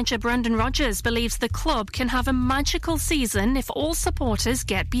 Celtic manager Brendan Rodgers believes the club can have a magical season if all supporters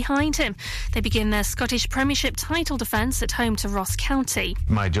get behind him. They begin their Scottish Premiership title defence at home to Ross County.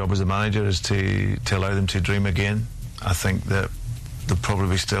 My job as a manager is to allow them to dream again. I think that there'll probably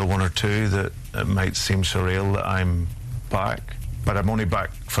be still one or two that it might seem surreal that I'm back, but I'm only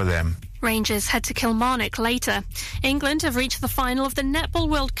back for them. Rangers head to Kilmarnock later. England have reached the final of the Netball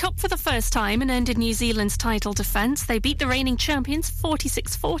World Cup for the first time and ended New Zealand's title defence. They beat the reigning champions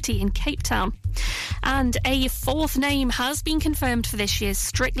 46-40 in Cape Town. And a fourth name has been confirmed for this year's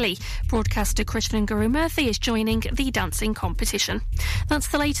Strictly. Broadcaster Krishnan Gurumurthy is joining the dancing competition. That's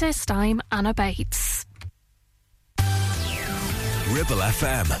the latest. I'm Anna Bates. Ribble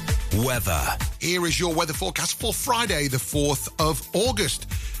FM weather. Here is your weather forecast for Friday, the 4th of August.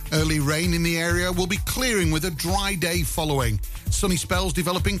 Early rain in the area will be clearing with a dry day following. Sunny spells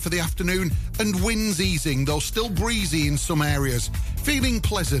developing for the afternoon and winds easing, though still breezy in some areas. Feeling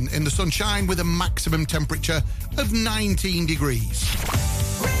pleasant in the sunshine with a maximum temperature of 19 degrees.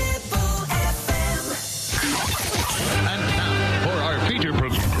 And now for our feature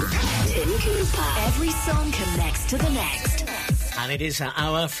program. Tim Cooper. Every song connects to the next. And it is an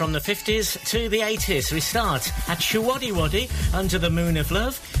hour from the 50s to the 80s. We start at Shawaddy Waddy, Under the Moon of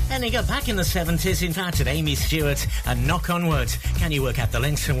Love. Then we go back in the 70s, in fact, at Amy Stewart and Knock on Wood. Can you work out the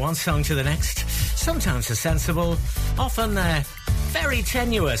links from one song to the next? Sometimes they're sensible, often they're very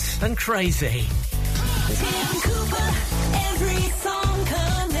tenuous and crazy. Tim Cooper, every song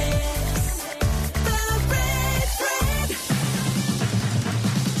connects. The Red Thread.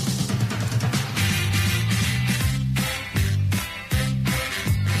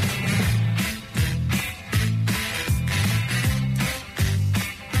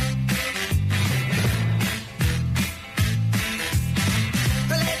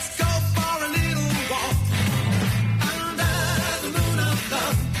 Let's go for a little walk under the moon of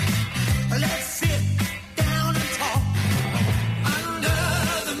love. Let's sit down and talk.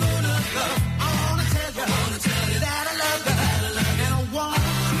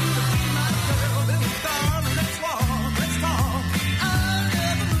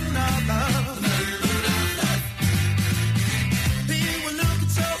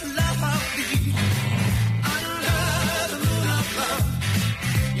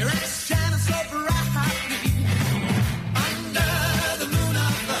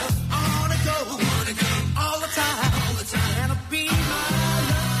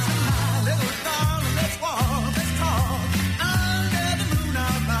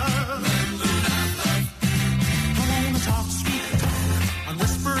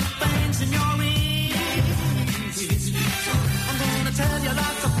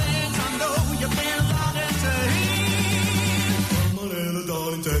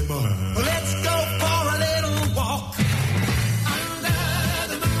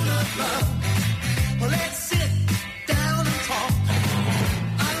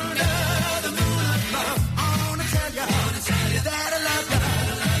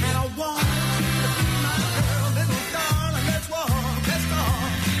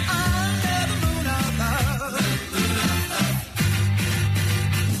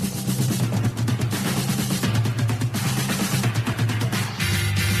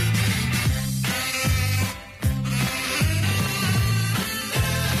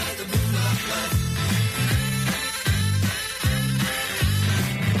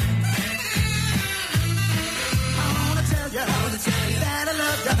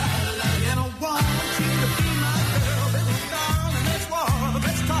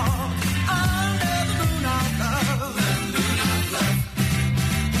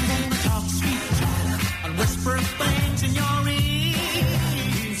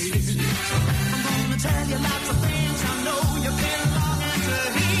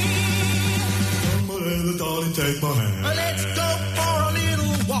 and take my hand. Let's go for a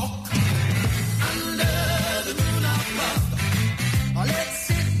little walk under the moon of love. Let's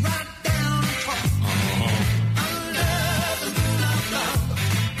sit right down and talk under the moon of love.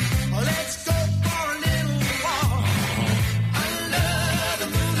 Let's go for a little walk under the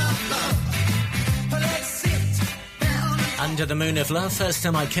moon of love. Let's sit down. Under the Moon of Love, first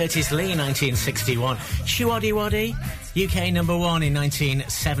time by Curtis Lee, 1961. Shiwaddy Waddy, UK number 1 in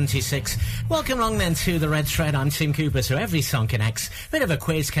 1976. Welcome along then to the Red Thread. I'm Tim Cooper, so every song connects. Bit of a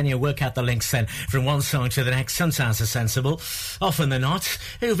quiz, can you work out the links then from one song to the next? Sometimes they're sensible, often they're not.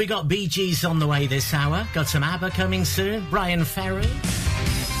 Who have we got? Bee Gees on the way this hour. Got some ABBA coming soon. Brian Ferry.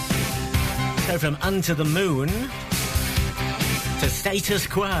 So from Under the Moon to Status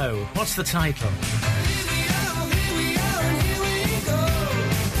Quo. What's the title?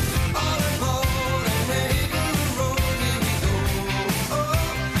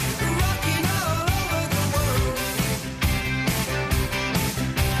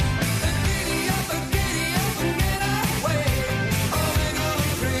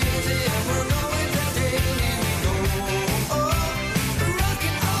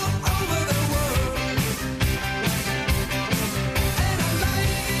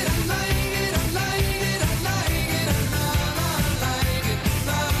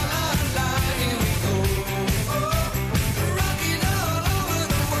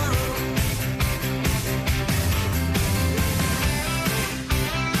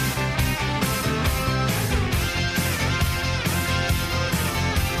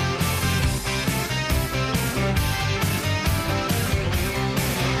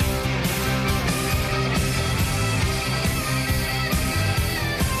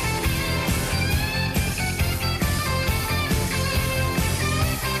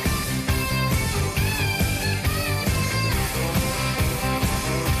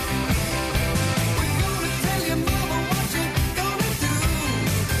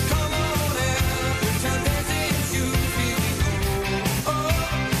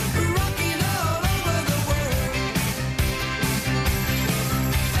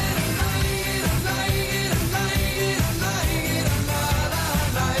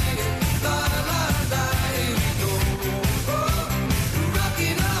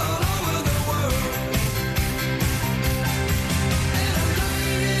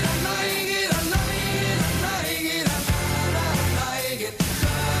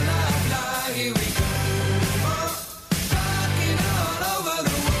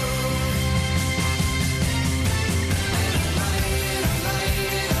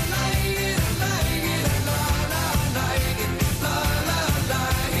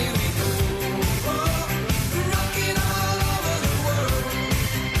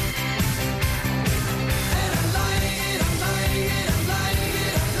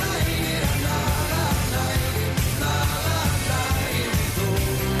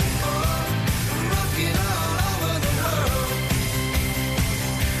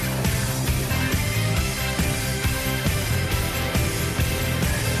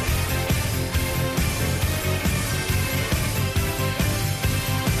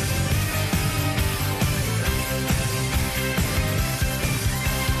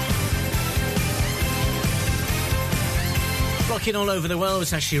 Rocking All Over the World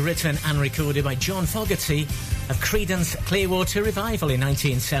was actually written and recorded by John Fogerty of Creedence Clearwater Revival in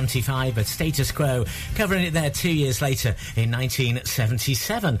 1975, but Status Quo covering it there 2 years later in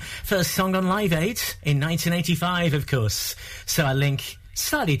 1977. First song on Live Aid in 1985, of course. So I link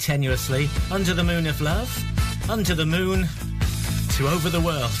slightly tenuously Under the Moon of Love, Under the Moon to Over the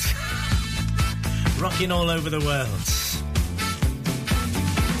World. Rocking all over the world.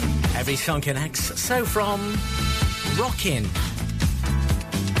 Every song connects. So from Rockin'.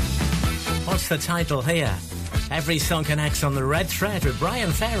 What's the title here? Every song connects on the Red Thread with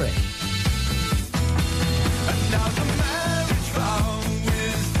Brian Ferry. And now the marriage vow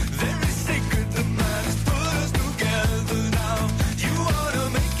is very sacred. The man has put us together now. You ought to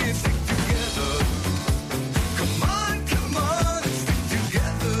make it stick together. Come on, and stick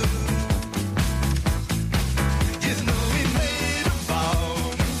together. You know we made a vow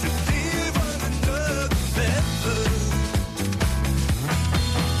to leave one another better.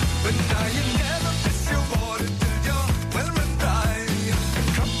 But now you never miss your water till you're well run dry.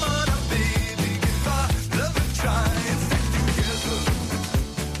 Come on.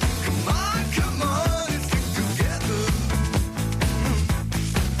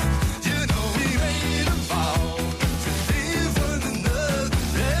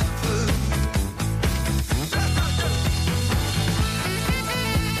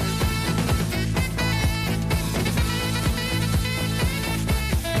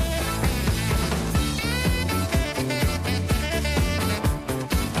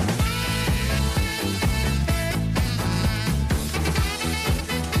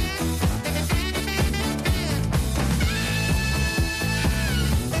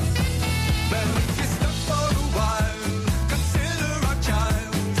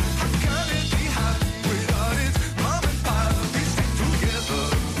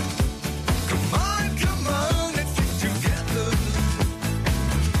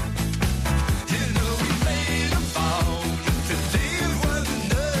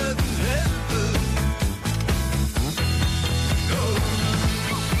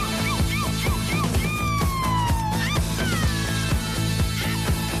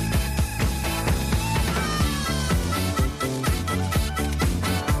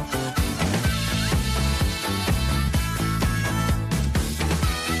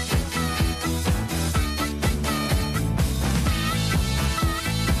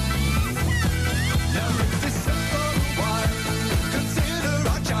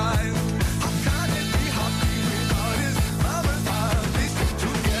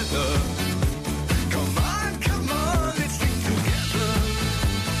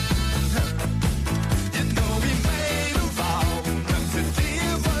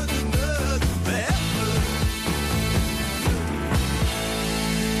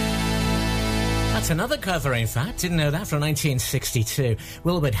 That's another cover, in fact. Didn't know that, from 1962.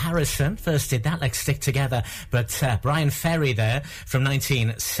 Wilbert Harrison first did that, Let's Stick Together. But Brian Ferry there from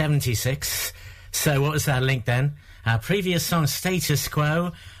 1976. So what was that link then? Our previous song, Status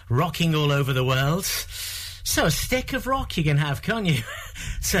Quo, Rocking All Over the World. So a stick of rock you can have, can't you?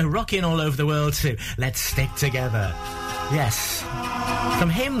 So rocking all over the world too. Let's Stick Together. Yes. From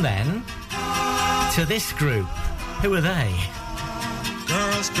him then to this group. Who are they?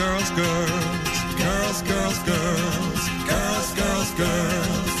 Girls, girls, girls. Girls, girls, girls. Girls, girls,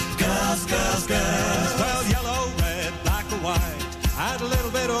 girls. Girls, girls, girls. Well, yellow, red, black or white. Add a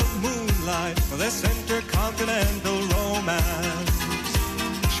little bit of moonlight for this intercontinental romance.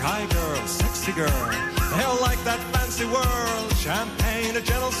 Shy girl, sexy girl. They all like that fancy world. Champagne, a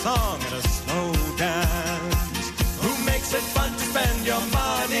gentle song, and a slow dance. Who makes it fun to spend your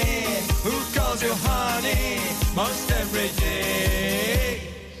money? Who calls you honey most every day?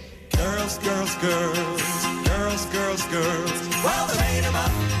 Girls, girls, girls. Girls, girls, girls. Well, they made them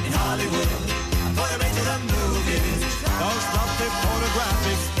up in Hollywood and put them into the movies. Those lovely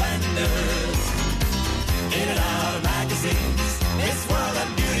photographic splendors. In and out of magazines. This world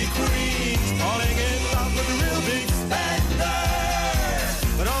and beauty queens falling in love with the real big spenders.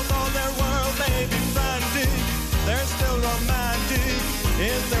 But although their world may be frantic, they're still romantic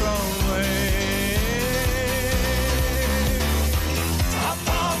in their own way. Top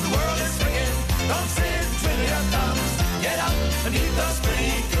of the world is swinging. Don't sit twiddling your thumbs. Get up and meet those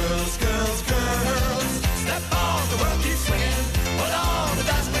pretty girls, girls, girls. Step on, the world keeps swinging. Put on a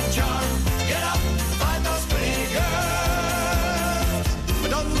dazzling charm. Get up and find those pretty girls. But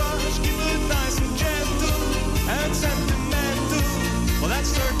don't rush, keep it nice and gentle and sentimental for that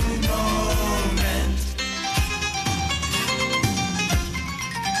certain moment.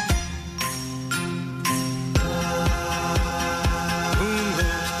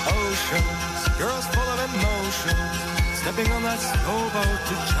 Moonlit oceans, girls full of emotion, stepping on that slow boat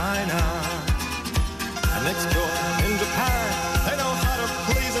to China. And next door in Japan, they know how to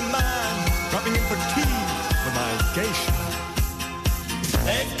please a man, dropping in for tea for my geisha.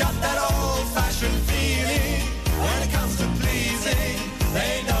 They've got that old-fashioned feeling when it comes to pleasing.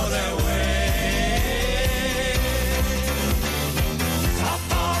 They know their way. Top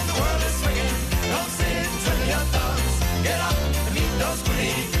of the world is swinging. Don't sit twiddling your thumbs. Get up and meet those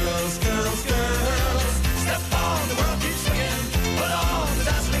pretty girls, girls, girls. Step on, the world keeps swinging. Put on the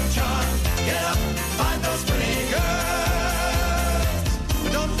dazzling charm. Get up, find those pretty girls.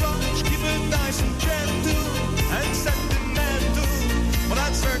 But don't rush, keep it nice and gentle and sentimental. For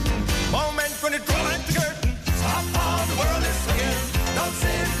that certain moment when it draws like the curtain. Top of the world is swinging. Don't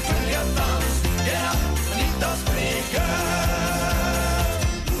sit twiddling your thumbs. Get up and meet those pretty girls.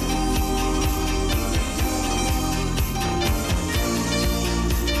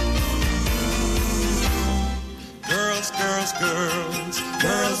 Girls, girls, girls.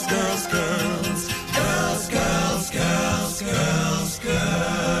 Girls, girls, girls. Girls, girls, girls. Girls,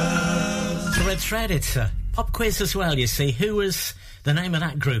 girls. The Red Thread, it's a pop quiz as well, you see. Who was the name of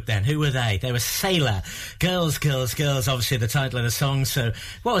that group then? Who were they? They were Sailor. Girls, girls, girls, obviously the title of the song. So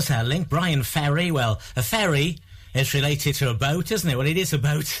what was that link? Brian Ferry. Well, a ferry is related to a boat, isn't it? Well, it is a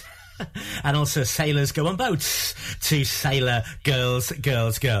boat. And also sailors go on boats to Sailor, girls,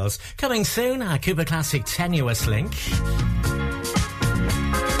 girls, girls. Coming soon, our Cooper Classic Tenuous link.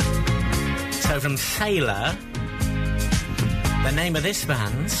 So from Sailor, the name of this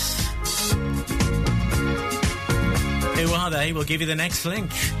band's... Who are they? We'll give you the next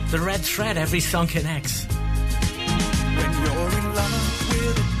link. The Red Thread, every song connects. When you're in love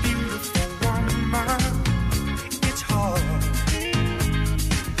with a beautiful woman, it's hard.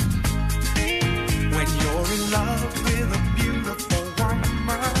 When you're in love with a beautiful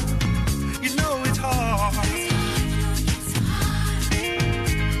woman, you know it's hard.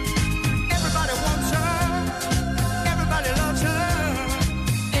 Everybody wants her. Everybody loves her.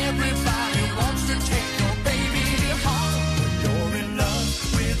 Everybody wants to take your baby home. When you're in love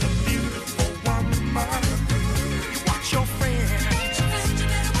with a beautiful woman, you watch your friends.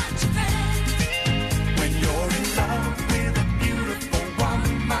 When you're in love with a beautiful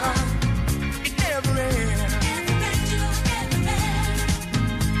woman, it never ends.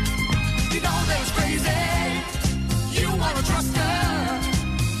 You know that it's crazy. You wanna trust her.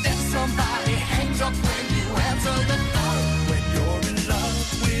 Then somebody hangs up when you answer the phone. When you're in love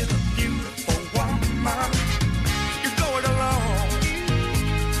with a beautiful woman, you're going alone.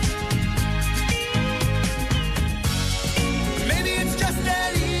 Maybe it's just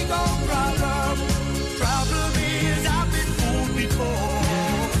an ego problem. Problem is I've been fooled before.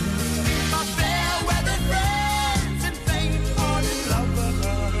 My fair weather friends and faint-hearted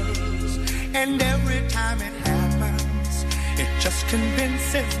lovers And every time it happens, it just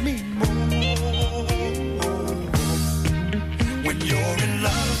convinces me more. When you're in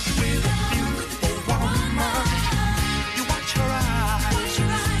love with a beautiful woman, you watch her eyes. Watch your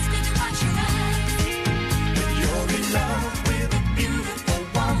eyes, baby, watch your eyes. When you're in love with a beautiful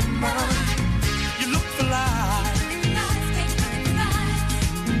woman, you look for life.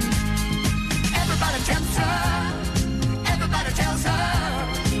 Everybody tempts her. Everybody tells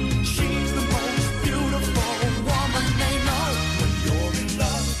her she's the most beautiful woman they know. When you're in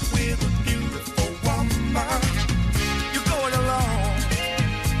love with a beautiful woman, you're going alone.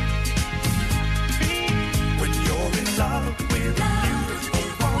 When you're in love with a beautiful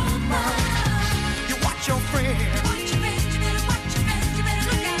woman, you watch your friends. Watch your friends, you better watch your friends, you better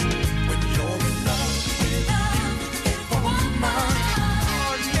look out. When you're in love with a beautiful woman,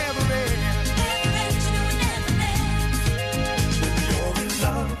 oh, it never ends. Never ends, you know it never ends. When you're in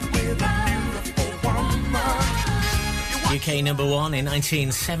love with a beautiful woman. UK number one in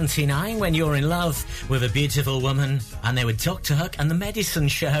 1979, When You're in Love with a Beautiful Woman. And they were Dr. Hook and the Medicine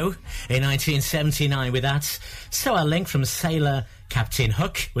Show in 1979 with that. So our link from sailor Captain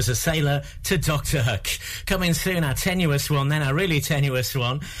Hook was a sailor to Dr. Hook. Coming soon, our tenuous one, then our really tenuous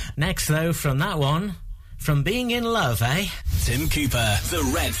one. Next, though, from that one, From Being in Love, eh? Tim Cooper, The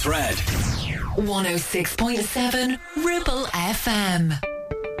Red Thread. 106.7 Ribble FM.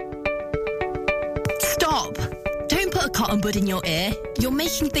 Stop! Don't put a cotton bud in your ear. You're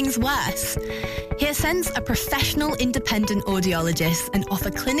making things worse. HearSense are professional independent audiologists and offer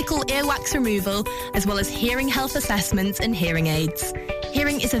clinical earwax removal as well as hearing health assessments and hearing aids.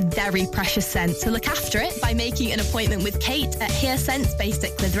 Hearing is a very precious sense, so look after it by making an appointment with Kate at HearSense based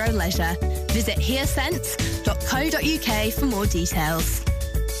at Clitheroe Leisure. Visit hearsense.co.uk for more details.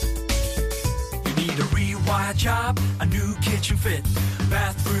 You need a rewire job, a new kitchen fit,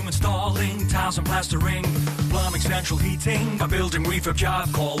 bathroom installing, tiles and plastering, plumbing, central heating, a building refurb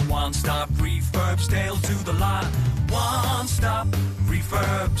job. Call One Stop Refurbs, Dale to the lot. One Stop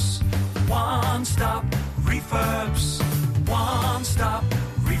Refurbs. One Stop Refurbs. One Stop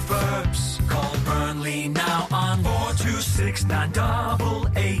Refurbs. Call Burnley now on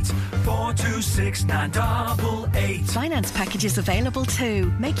 426-988. 426-988. Finance packages available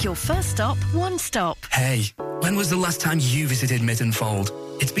too. Make your first stop One Stop. Hey, when was the last time you visited Mittenfold?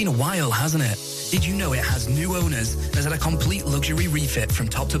 It's been a while, hasn't it? Did you know it has new owners and has had a complete luxury refit from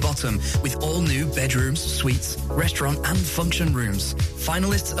top to bottom with all new bedrooms, suites, restaurant and function rooms?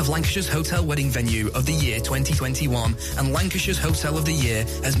 Finalists of Lancashire's Hotel Wedding Venue of the Year 2021 and Lancashire's Hotel of the Year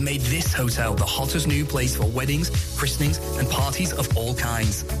has made this hotel the hottest new place for weddings, christenings and parties of all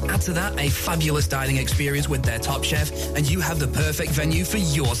kinds. Add to that a fabulous dining experience with their top chef and you have the perfect venue for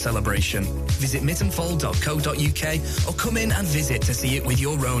your celebration. Visit mittenfold.co.uk or come in and visit to see it with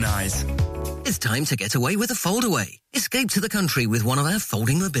your own eyes. It's time to get away with a foldaway. Escape to the country with one of our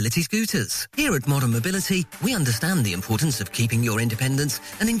folding mobility scooters. Here at Modern Mobility, we understand the importance of keeping your independence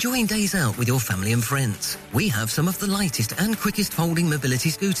and enjoying days out with your family and friends. We have some of the lightest and quickest folding mobility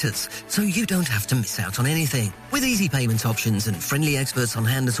scooters, so you don't have to miss out on anything. With easy payment options and friendly experts on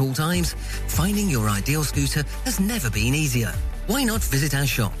hand at all times, finding your ideal scooter has never been easier. Why not visit our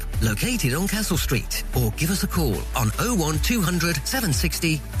shop, located on Castle Street, or give us a call on 01200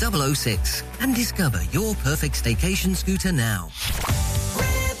 760 006 and discover your perfect staycation scooter now.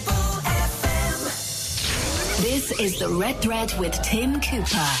 This is The Red Thread with Tim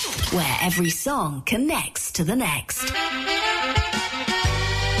Cooper, where every song connects to the next.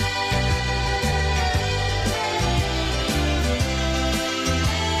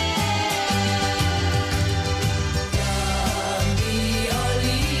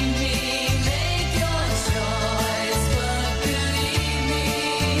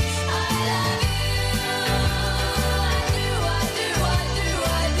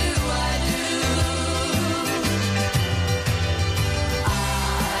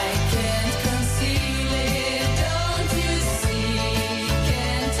 I can't conceal it, don't you see?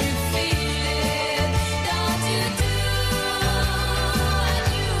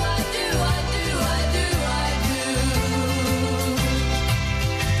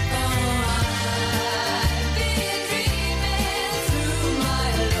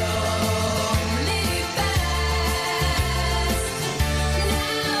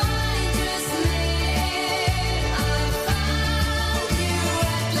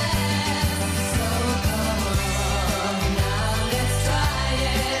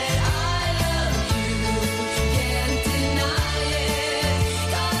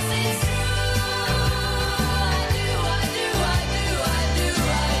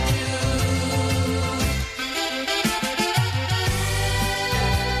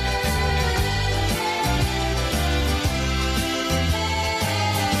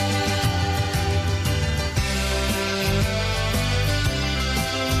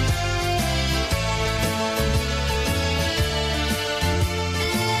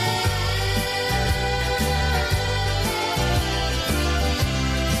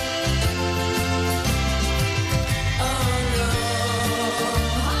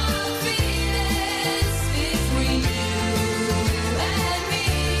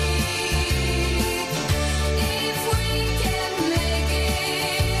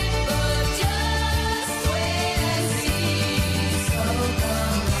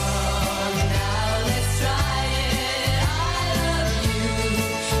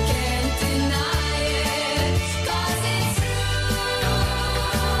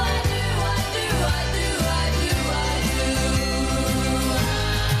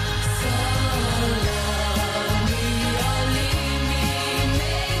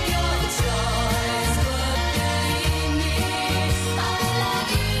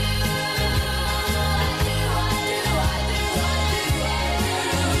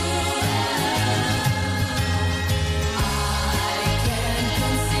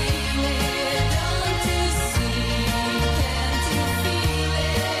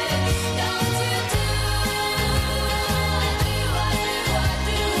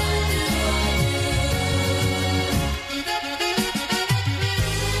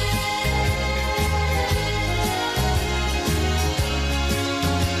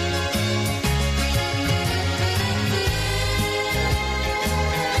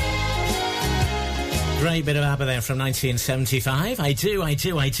 great bit of ABBA there from 1975. I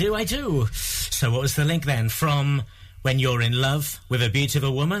do. So what was the link then from when you're in love with a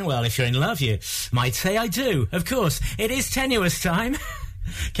beautiful woman? Well, if you're in love, you might say I do. Of course, it is tenuous time.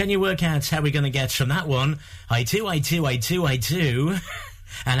 Can you work out how we're going to get from that one, I do, and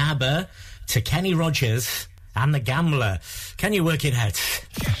ABBA, to Kenny Rogers and The Gambler? Can you work it out?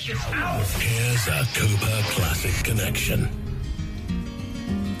 Here's a Cooper Classic Connection.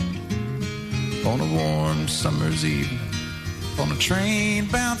 On a warm summer's evening, on a train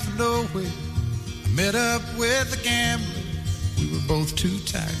bound for nowhere, I met up with a gambler. We were both too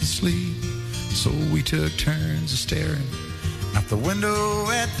tired to sleep, so we took turns of staring out the window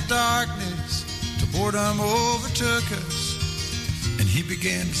at the darkness till boredom overtook us, and he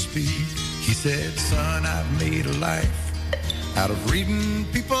began to speak. He said, son, I've made a life out of reading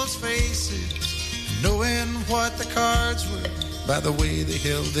people's faces and knowing what the cards were by the way they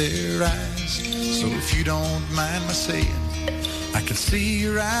held their eyes. So if you don't mind my saying, I can see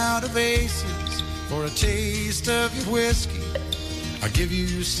you're out of aces. For a taste of your whiskey, I'll give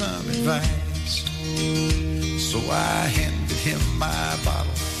you some advice. So I handed him my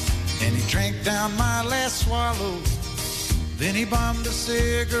bottle, and he drank down my last swallow. Then he bummed a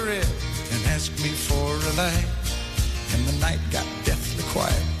cigarette and asked me for a light. And the night got deathly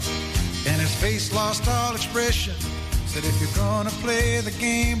quiet, and his face lost all expression. Said, if you're gonna play the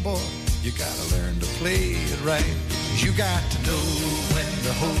game, boy, you gotta learn to play it right. You got to know when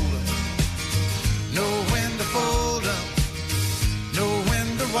to hold up, know when to fold up, know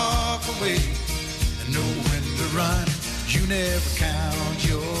when to walk away, and know when to run. You never count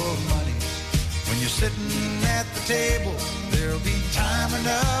your money when you're sitting at the table. There'll be time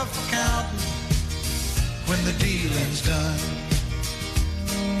enough for counting when the dealing's done.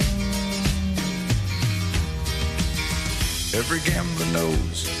 Every gambler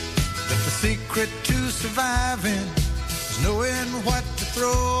knows that the secret to surviving is knowing what to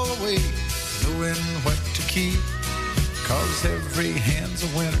throw away, knowing what to keep. 'Cause every hand's a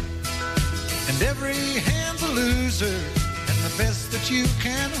winner and every hand's a loser, and the best that you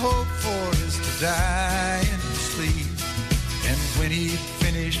can hope for is to die in your sleep. And when he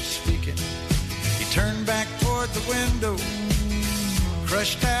finished speaking, he turned back toward the window,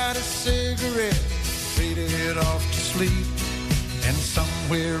 crushed out his cigarette, faded off to sleep. And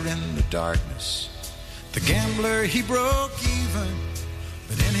somewhere in the darkness, the gambler, he broke even.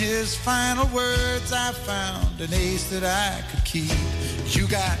 But in his final words, I found an ace that I could keep. You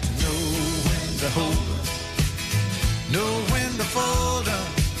got to know when to hold up, know when to fold up,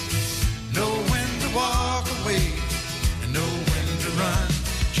 know when to walk away, and know when to run.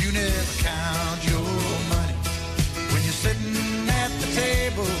 You never count your money when you're sitting at the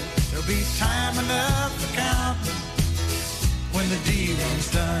table. There'll be time enough for counting when the dealing's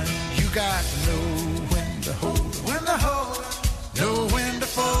done. You got to know when to hold, know when to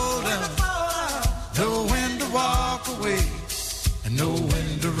fold up, know when to walk away, and know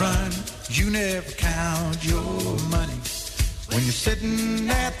when to run. You never count your money when you're sitting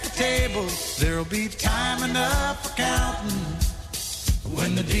at the table. There'll be time enough for counting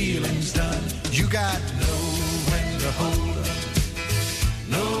when the dealing's done. You got to know when to hold up,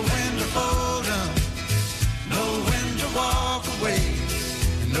 know when to fold up, know when to walk away,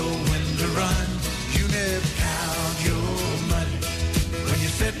 and know when to run. You never count your money when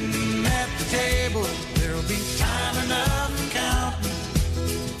you're sitting at the table. There'll be time enough for counting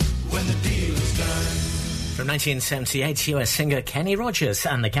when the deal is done. From 1978, US singer Kenny Rogers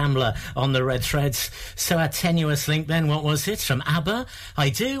and The Gambler on the Red Threads. So our tenuous link then, what was it? From ABBA, I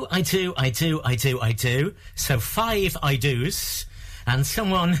do. So 5 I do's, and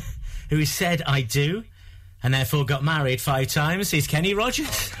someone who said I do and therefore got married 5 times is Kenny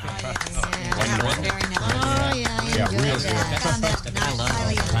Rogers.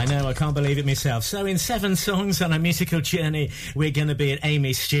 I know, I can't believe it myself. So in 7 songs on a musical journey, we're going to be at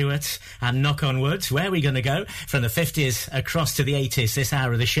Amy Stewart and Knock on Wood. Where are we going to go? From the 50s across to the 80s this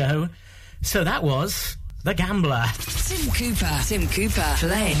hour of the show. So that was The Gambler. Tim Cooper,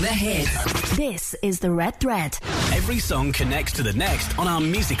 playing the hits. This is the Red Thread. Every song connects to the next on our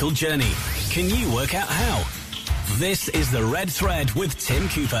musical journey. Can you work out how? This is the Red Thread with Tim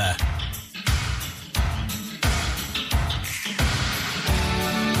Cooper.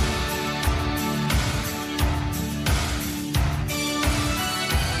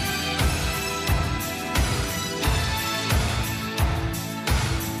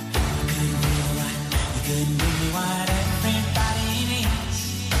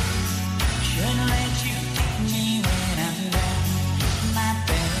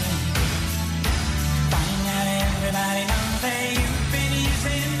 Everybody knows that you've been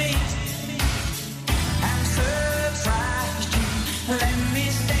using me.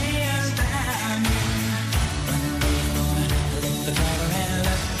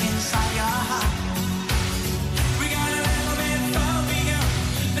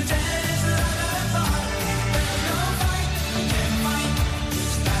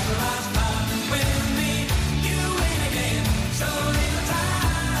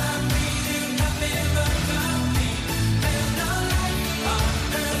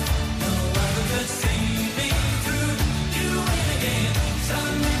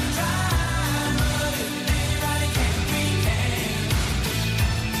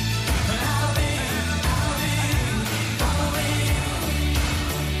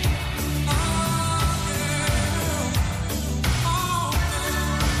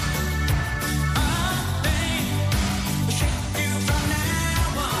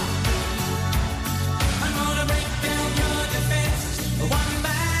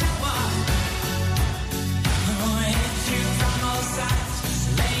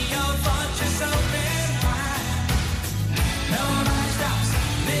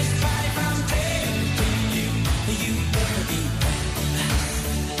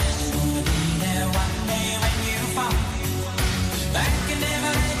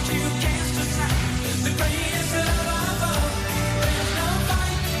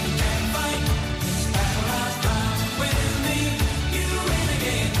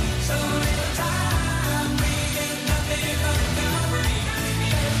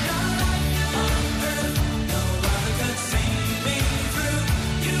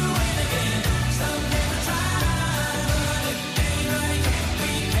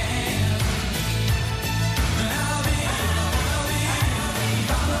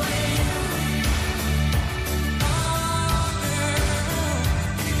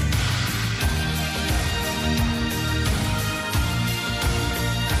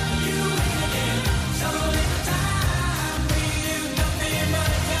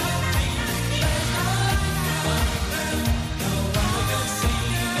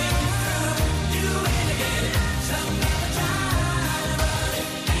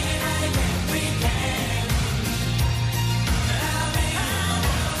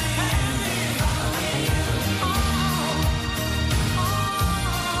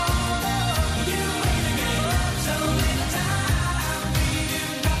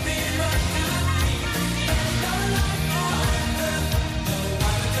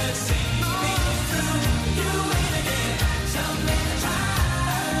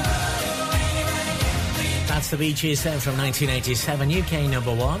 the Bee Gees then from 1987, UK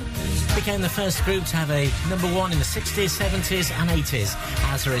number one. Became the first group to have a number one in the 60s, 70s and 80s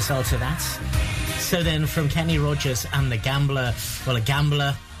as a result of that. So then from Kenny Rogers and The Gambler, well, a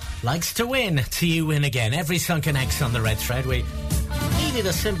gambler likes to win till you win again. Every song connects on the Red Thread. We needed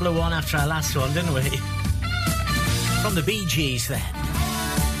a simpler one after our last one, didn't we? From the Bee Gees then.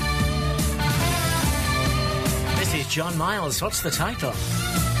 This is John Miles. What's the title?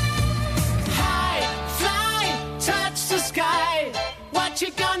 High, fly, touch the sky. What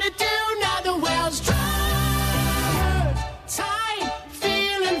you gonna do now the well's dry? Time,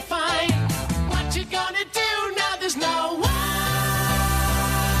 feeling fine. What you gonna do now there's no one?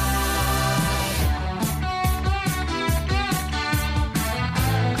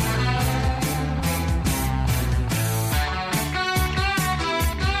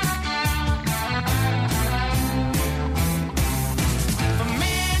 For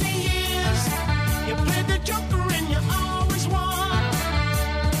many years you played the joker and you always won.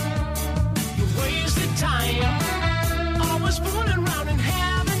 You wasted time, always fooling around and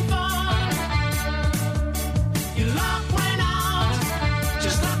having fun. Your luck went out,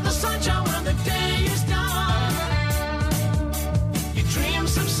 just like the sunshine when the day is done. Your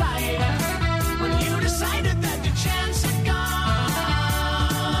dreams subsided when you decided that your chance had gone.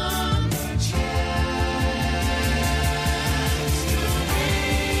 The chance to be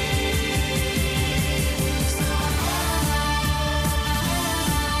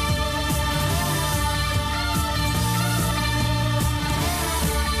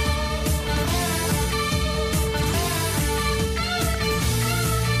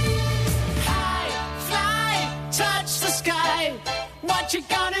high, fly, touch the sky. What you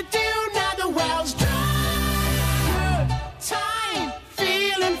gonna do now the well's dry? Good time,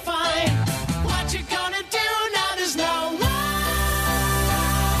 feeling fine. What you gonna do now there's no one?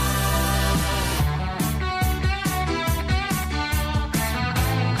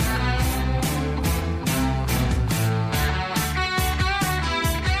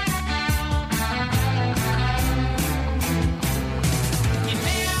 You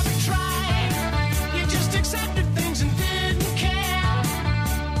never tried, you just accepted things and didn't care.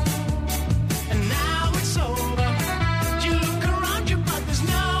 And now it's over. You look around you, but there's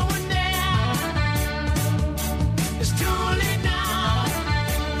no one there. It's too late now.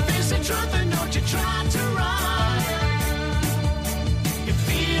 Face the truth and don't you try to run. You're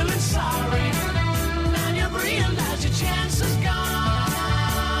feeling sorry. Now you've realized your chance is gone.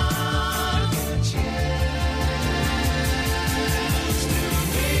 The chance to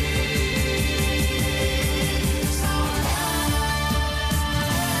be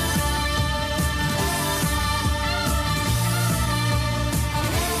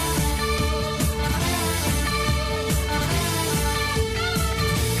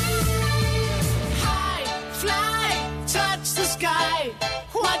high, fly, touch the sky.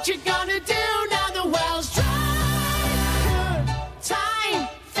 What you gonna do now the well's dry? Good time,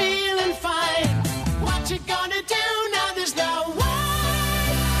 feeling fine. What you gonna do now there's no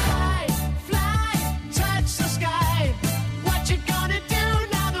one? High, fly, touch the sky. What you gonna do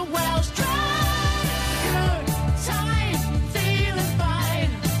now the well's dry? Good time, feeling fine.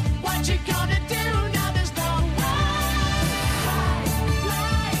 What you gonna do now there's no one? High,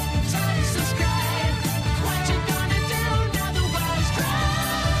 fly, touch the sky. What you gonna do now the well's dry?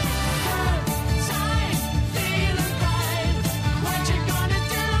 Good time, feeling fine. What you gonna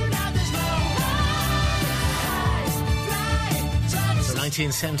do now there's no one? High, fly, touch From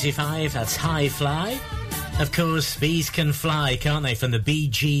 1975, that's High Fly. Of course, bees can fly, can't they? From the Bee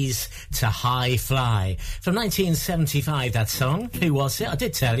Gees to High Fly. From 1975, that song. Who was it? I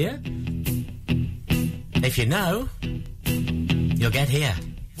did tell you. If you know, you'll get here.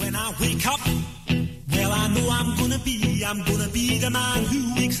 When I wake up, well, I know I'm gonna be the man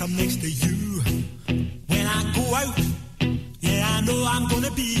who wakes up next to you. When I go out, yeah, I know I'm gonna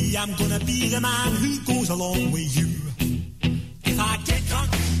be the man who goes along with you. If I get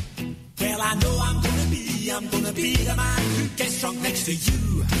drunk, well, I know I'm gonna be the man who gets drunk next to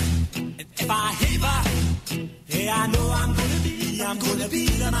you. And if I heaver, yeah, I know I'm gonna be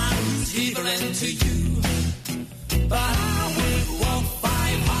the man who's heavering to you. But I will walk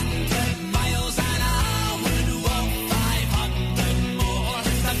 500 miles and I will walk 500 more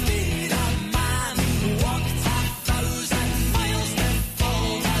to be the man who walked 1,000 miles to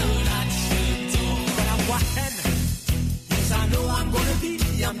fall down at your door. When I'm walking, yes, I know I'm gonna be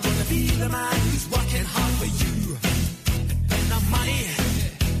the man who's working hard for you. And when the money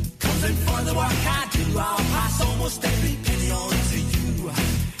comes in for the work I do, I'll pass almost every penny on to you.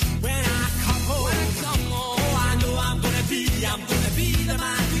 When I come home, oh, I know I'm gonna be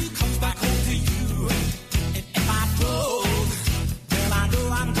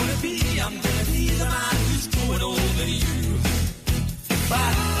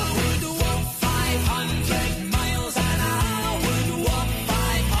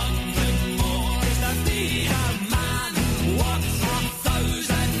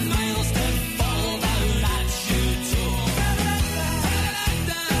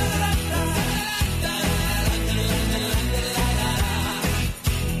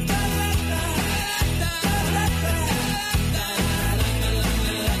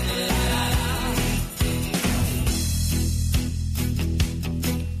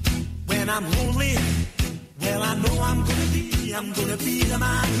I'm lonely, well, I know I'm gonna be the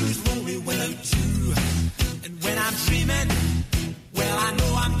man who's lonely without you. And when I'm dreaming, well, I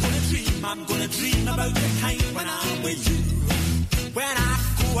know I'm gonna dream about the time when I'm with you. When I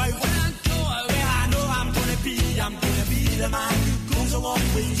go out, well, I know I'm gonna be the man who goes along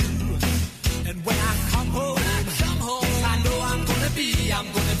with you. And when I come home, I know I'm gonna be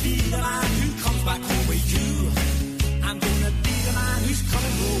the man who comes back home with you. I'm gonna be the man who's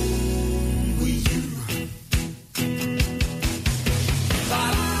coming home with you.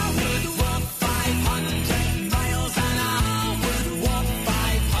 But I would walk 500 miles and I would walk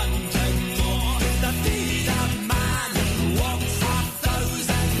 500 more to be the man who walks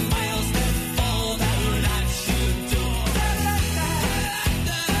 1,000 miles to fall down at your door.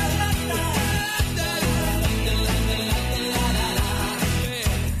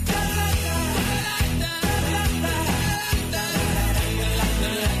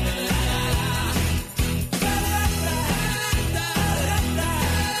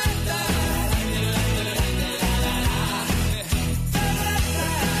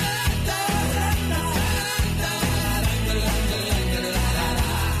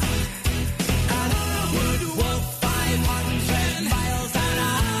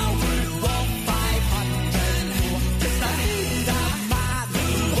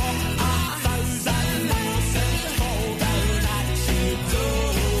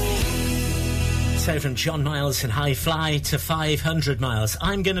 So from John Miles and High Fly to 500 miles.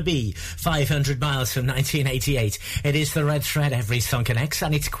 I'm going to be 500 miles from 1988. It is the Red Thread, Every Song Connects,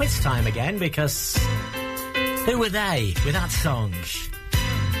 and it's quiz time again because who were they with that song?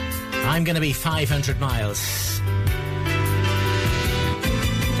 I'm going to be 500 miles.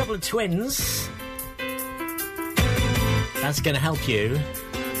 A couple of twins. That's going to help you.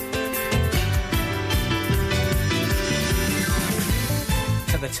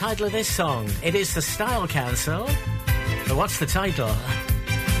 The title of this song, it is the Style Council. But what's the title?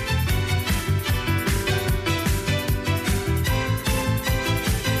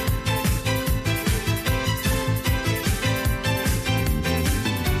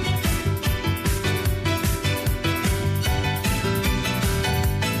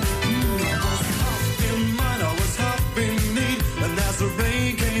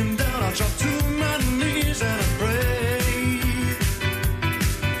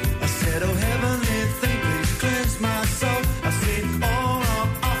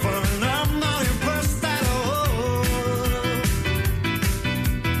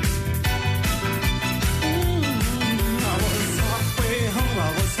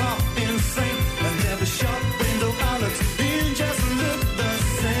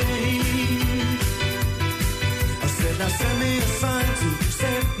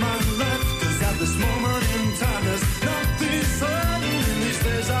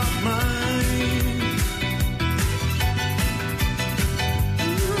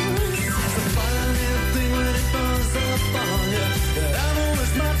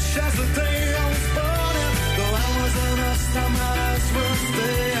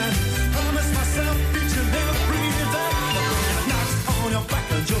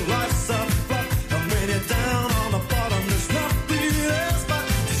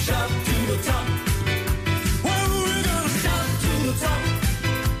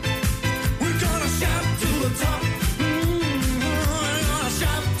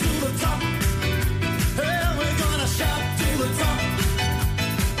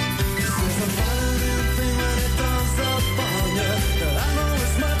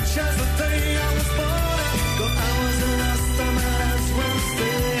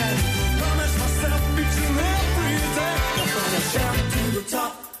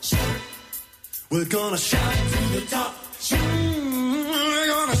 We're gonna shout to the top, shout. We're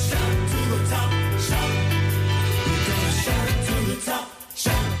gonna shout to the top, shout. We're gonna shout to the top,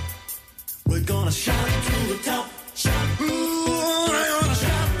 shout. We're gonna shout to the top, shout. We're gonna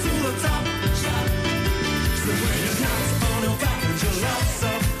shout to the top, shout. So when your hands on your back and your legs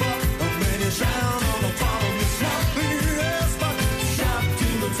up, and when you're down on the bottom, you shout the yes, but shout to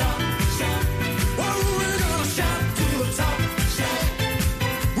the top, shout. Oh, we're gonna shout to the top, shout.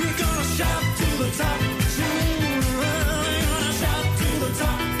 We're gonna shout to the top, shout. We're gonna shout to the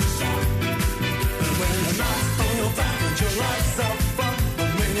top, shout. And when your hands on your back and your legs up,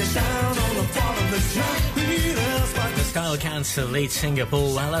 and when you're down on the bottom, you shout the yes, but The Style Council lead singer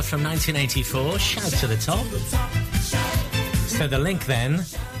Paul Weller from 1984, Shout to the Top. So the link then,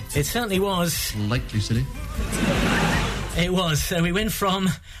 it certainly was... Likely silly. It was. So we went from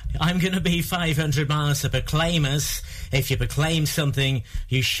I'm going to be 500 miles to Proclaimers. If you proclaim something,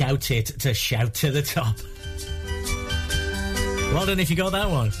 you shout it to shout to the top. Well done if you got that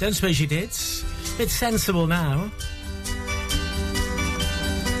one. Don't suppose you did. It's sensible now.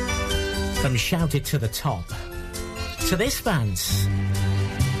 From Shout It to the Top to this band.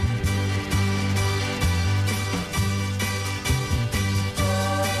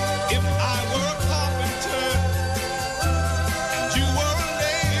 If I were a carpenter and you were a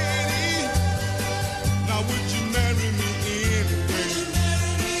lady, now would you marry me anyway?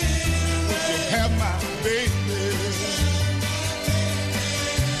 Would you have my baby?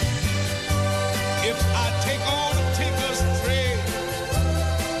 If I take on a tinker's trade,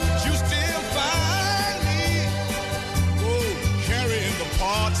 would you still find me? Oh, carrying the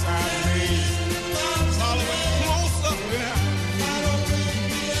parts I made, following close up behind me.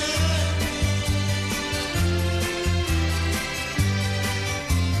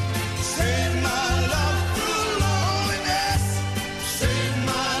 Save my love through loneliness, save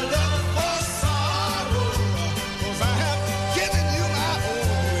my love for sorrow, 'cause I have given you my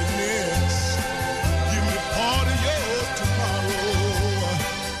holiness. Give me part of your tomorrow.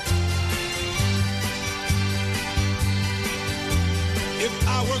 If I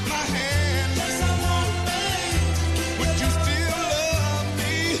work my hands, would you still love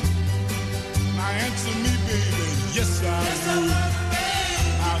me? Now answer me, baby, yes I would.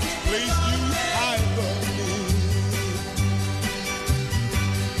 I'll place you high above me.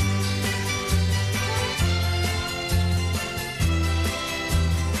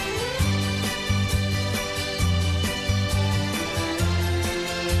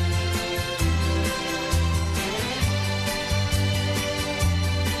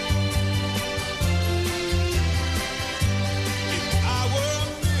 If I were a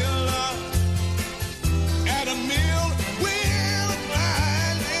miller at a mill wheel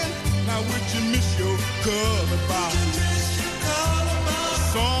grinding, now would you miss your color box?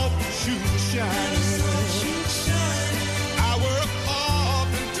 Soft shoe shining. I were a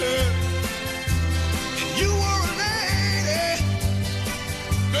carpenter and you were a lady.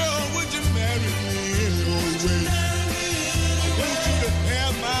 Girl, would you marry me anyway? I want you to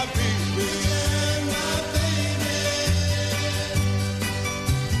have my baby.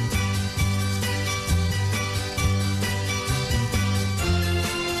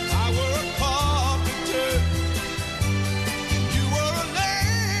 I were a carpenter and you were a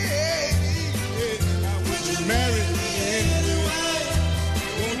lady. Now would you marry me anyway?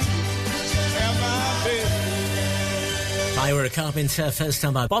 Won't you have my baby? I Were a Carpenter, first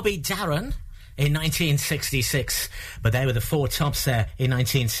done by Bobby Darin in 1966. But they were the Four Tops there in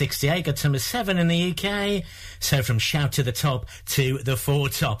 1968. Got to number 7 in the UK. So from Shout to the Top to the Four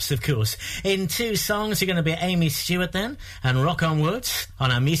Tops, of course. In 2 songs, you're going to be Amy Stewart then and Rock On Wood on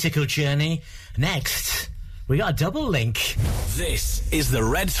our musical journey. Next, we got a double link. This is The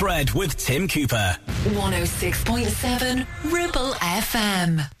Red Thread with Tim Cooper. 106.7 Ribble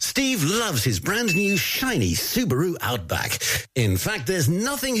FM. Steve loves his brand new shiny Subaru Outback. In fact, there's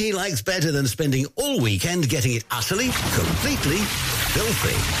nothing he likes better than spending all weekend getting it utterly, completely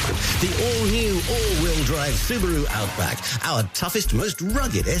filthy. The all-new, all-wheel drive Subaru Outback, our toughest, most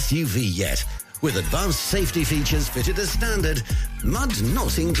rugged SUV yet. With advanced safety features fitted as standard, mud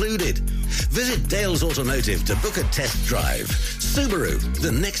not included. Visit Dales Automotive to book a test drive. Subaru,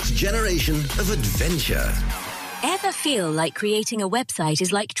 the next generation of adventure. Ever feel like creating a website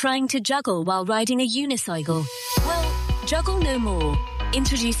is like trying to juggle while riding a unicycle? Well, juggle no more.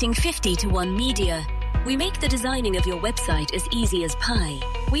 Introducing 50-to-1 Media. We make the designing of your website as easy as pie.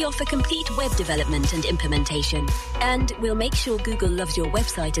 We offer complete web development and implementation. And we'll make sure Google loves your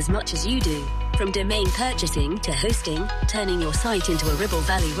website as much as you do. From domain purchasing to hosting, turning your site into a Ribble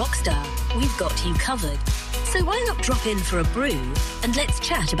Valley rockstar, we've got you covered. So why not drop in for a brew and let's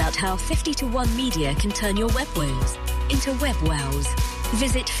chat about how 50-to-1 Media can turn your web woes into web wows.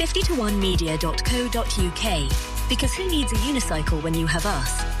 Visit 50to1media.co.uk because who needs a unicycle when you have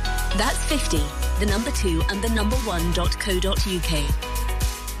us? That's 50, the number 2 and the number 1.co.uk.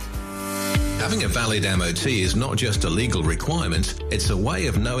 Having a valid MOT is not just a legal requirement, it's a way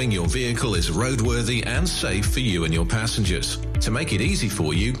of knowing your vehicle is roadworthy and safe for you and your passengers. To make it easy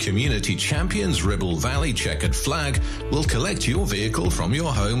for you, Community Champions Ribble Valley Checkered Flag will collect your vehicle from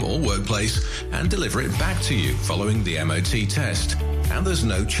your home or workplace and deliver it back to you following the MOT test. And there's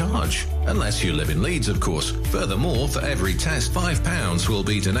no charge, unless you live in Leeds, of course. Furthermore, for every test, £5 will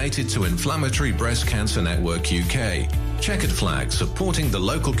be donated to Inflammatory Breast Cancer Network UK. Checkered Flag, supporting the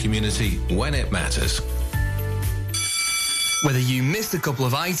local community when it matters. Whether you missed a couple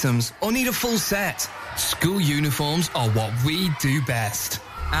of items or need a full set, school uniforms are what we do best.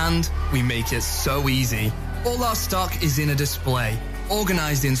 And we make it so easy. All our stock is in a display,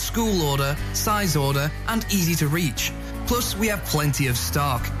 organised in school order, size order, and easy to reach. Plus, we have plenty of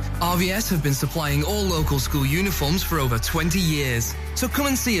stock. RVS have been supplying all local school uniforms for over 20 years. So come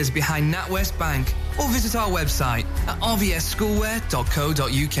and see us behind NatWest Bank or visit our website at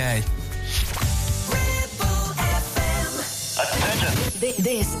rvsschoolwear.co.uk.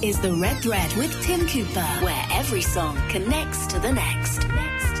 This is the Red Thread with Tim Cooper, where every song connects to the next.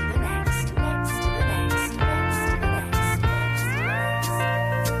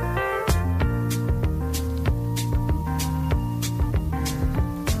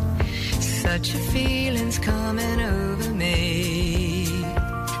 Such a feeling's coming over me.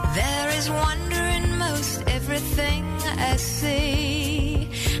 There is wonder in most everything I see.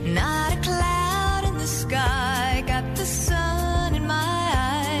 Not a cloud in the sky, got the sun in my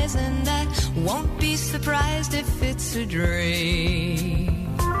eyes, and I won't be surprised if it's a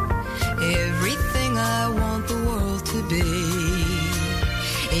dream. Everything I want the world to be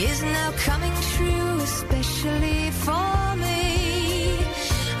is now coming true, especially for me.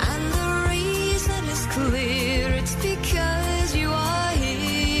 Clear, it's because you are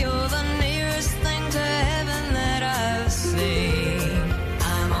here. You're the nearest thing to heaven that I've seen.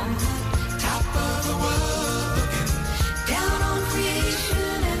 I'm on the top of the world, looking down on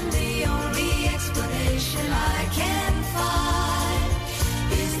creation, and the only explanation I can find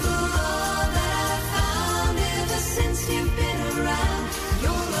is the love that I've found ever since you've been around.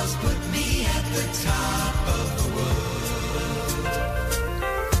 Your love's put me at the top of the world.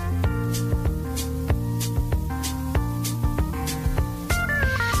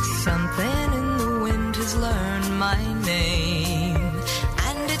 Something in the wind has learned my name,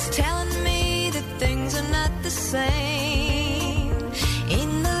 and it's telling me that things are not the same.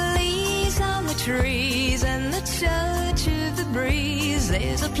 In the leaves on the trees and the touch of the breeze,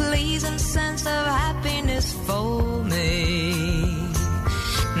 there's a pleasing sense of happiness for me.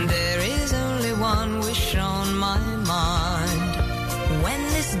 There is only one wish on my mind. When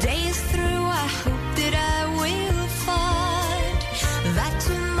this day is through, I hope that I will find that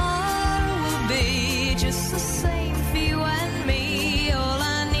tomorrow will be just the same for you and me. All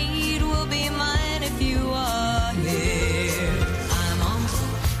I need will be mine if you are here. I'm on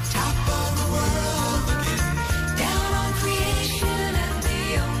top of the world, looking down on creation, and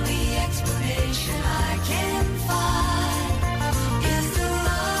the only explanation I can find is the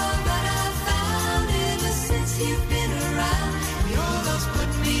love that I've found ever since you've been around. Your love's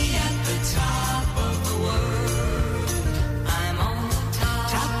put me at the top of the world. I'm on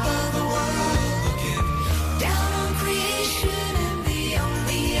top of the world, looking down on creation, and the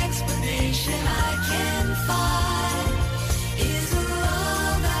only explanation I can find is the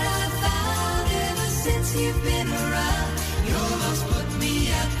love that I've found ever since you've been around. Your love's put me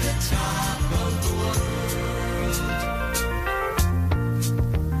at the top of the world.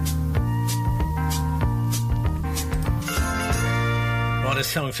 What a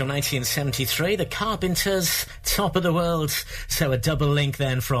song from 1973, The Carpenters, Top of the World. So a double link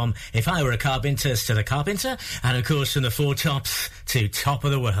then from If I Were a Carpenter's to The Carpenter, and of course from the Four Tops to Top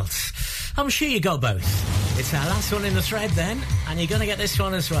of the World. I'm sure you got both. It's our last one in the thread then, and you're going to get this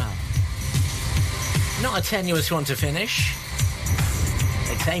one as well. Not a tenuous one to finish.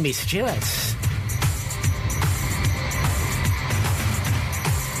 It's Amy Stewart.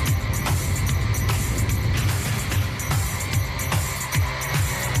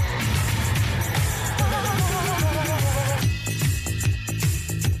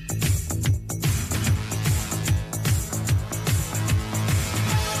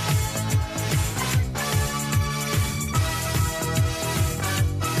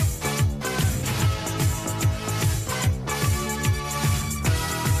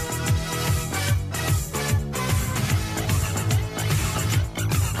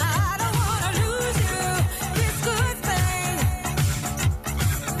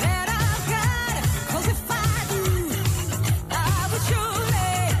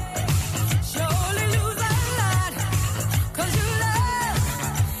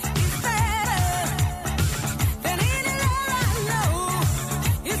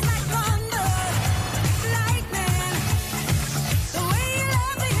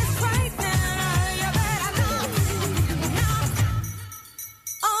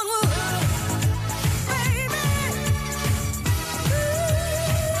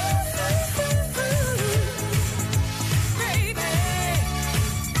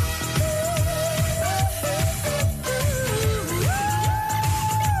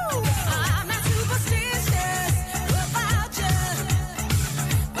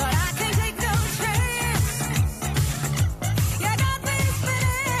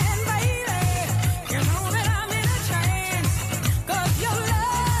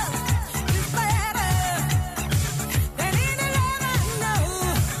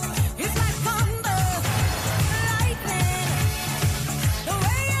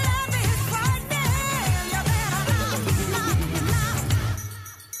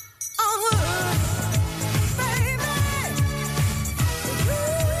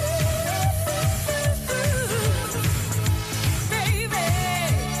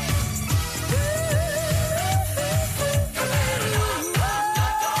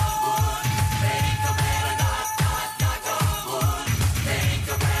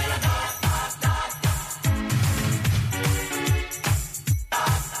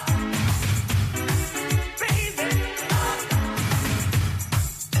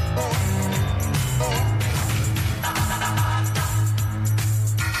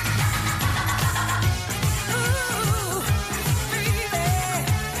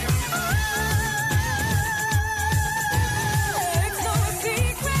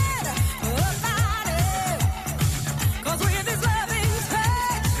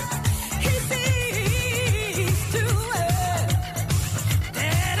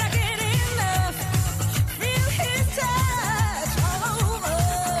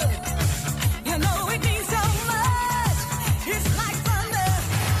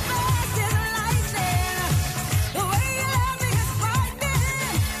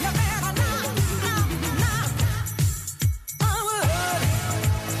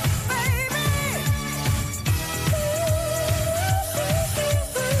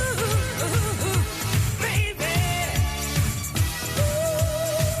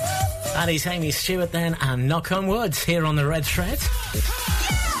 That is Amy Stewart then, and Knock on Wood here on the Red Thread.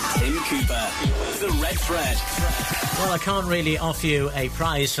 Tim Cooper, the Red Thread. Well, I can't really offer you a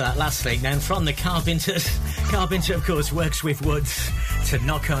prize for that last thing then. From the Carpenters. Carpenter, of course, works with woods to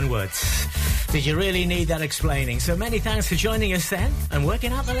knock on woods. Did you really need that explaining? So many thanks for joining us then and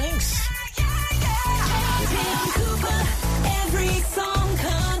working out the links. Tim Cooper, every song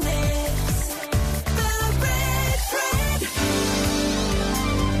connects. The Red Thread.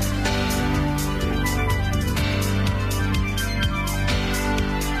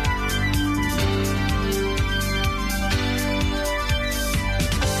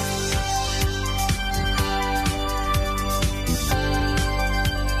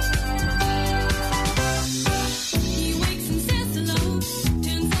 He wakes and says hello,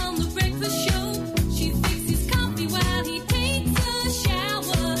 turns on the breakfast show. She fixes coffee while he takes a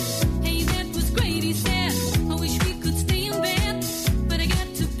shower. Hey, that was great, he said. I wish we could stay in bed, but I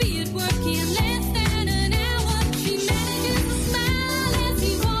got to be at work in less than an hour. She manages to smile as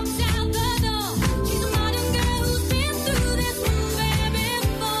he walks out the door. She's a modern girl who's been through this movie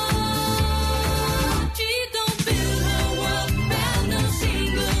before. She don't build her world around no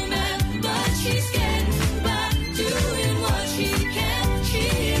single man, but she's getting by, doing what she can. She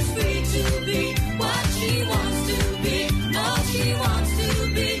is free to be what she wants to be. All she wants to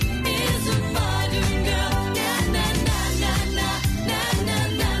be is a modern girl. Na na na na na na na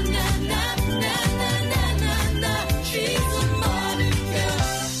na na na na na na na. She's a modern girl.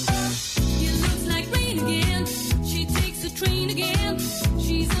 It looks like rain again. She takes a train again.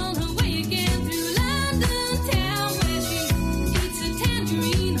 She's on her way again through London town, where she eats a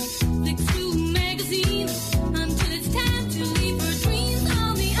tangerine, flicks through a magazine until it's time to leave her dreams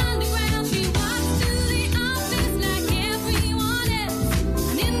on the underground. She walks to the office like everyone else,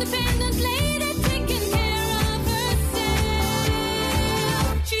 an independent lady taking care of herself.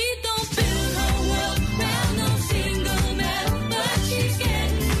 She don't build her world around no single man, but she's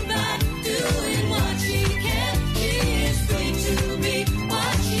getting by, doing what she can. She is free to be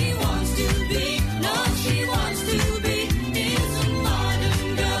what she wants to be. All she wants to be is a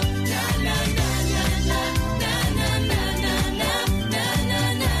modern girl. Na na na na na na na na na na na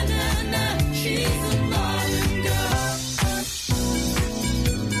na na na. She's a modern girl.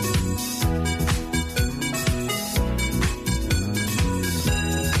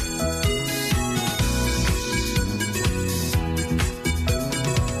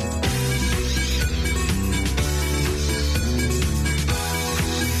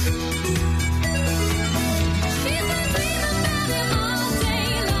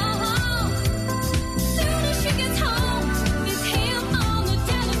 Soon as she gets home, it's him on the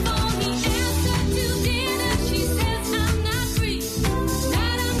telephone. He asks her to dinner. She says, I'm not free.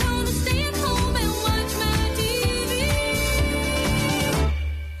 Tonight I'm gonna stay at home and watch my TV.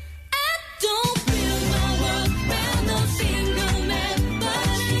 I don't build my world around no single man, but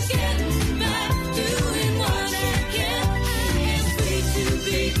she's getting by, doing what she can. She is free to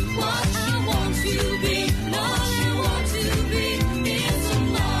be what she wants to be. And all she wants to be is a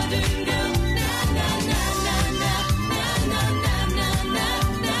modern girl. Na na na na na na na na na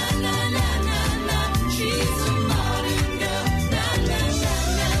na na na na na. She's a modern girl. Na na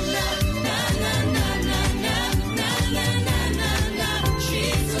na na na na na na na na na na na.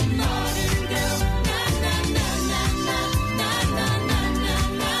 She's a modern girl. Na na na na na na na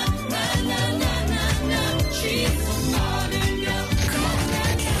na na na na na. She's a modern girl.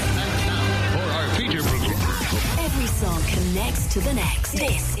 For our feature program. Every song connects to the next.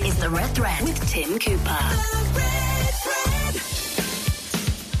 This is the Red Thread with Tim Cooper.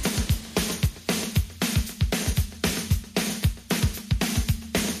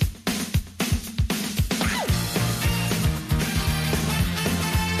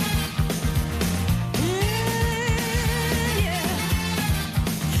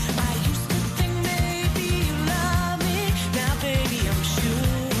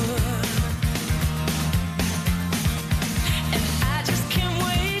 I just can't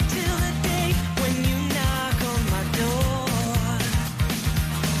wait till the day when you knock on my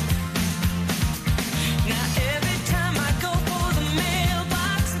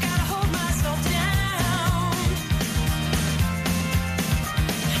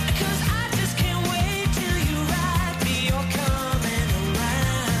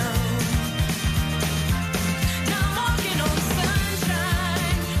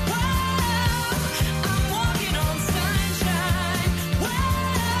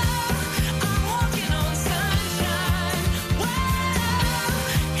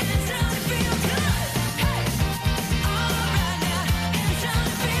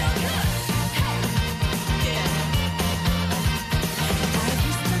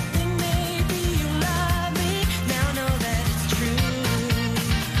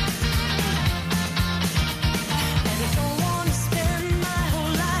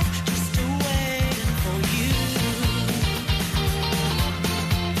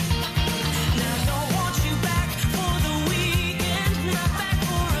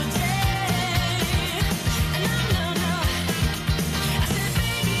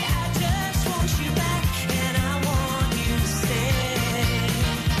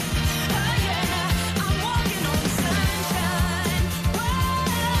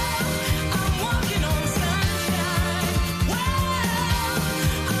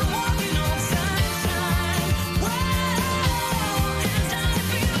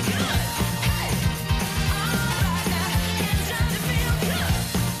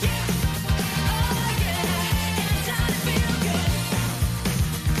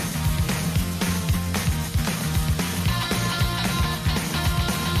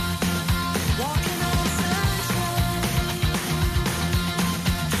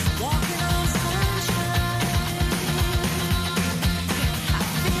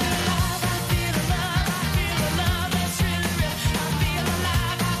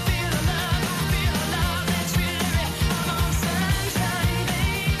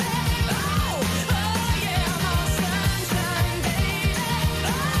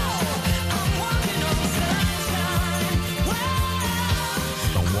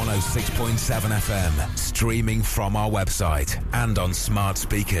 106.7 FM, streaming from our website and on smart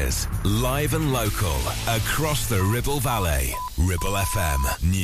speakers. Live and local, across the Ribble Valley. Ribble FM News.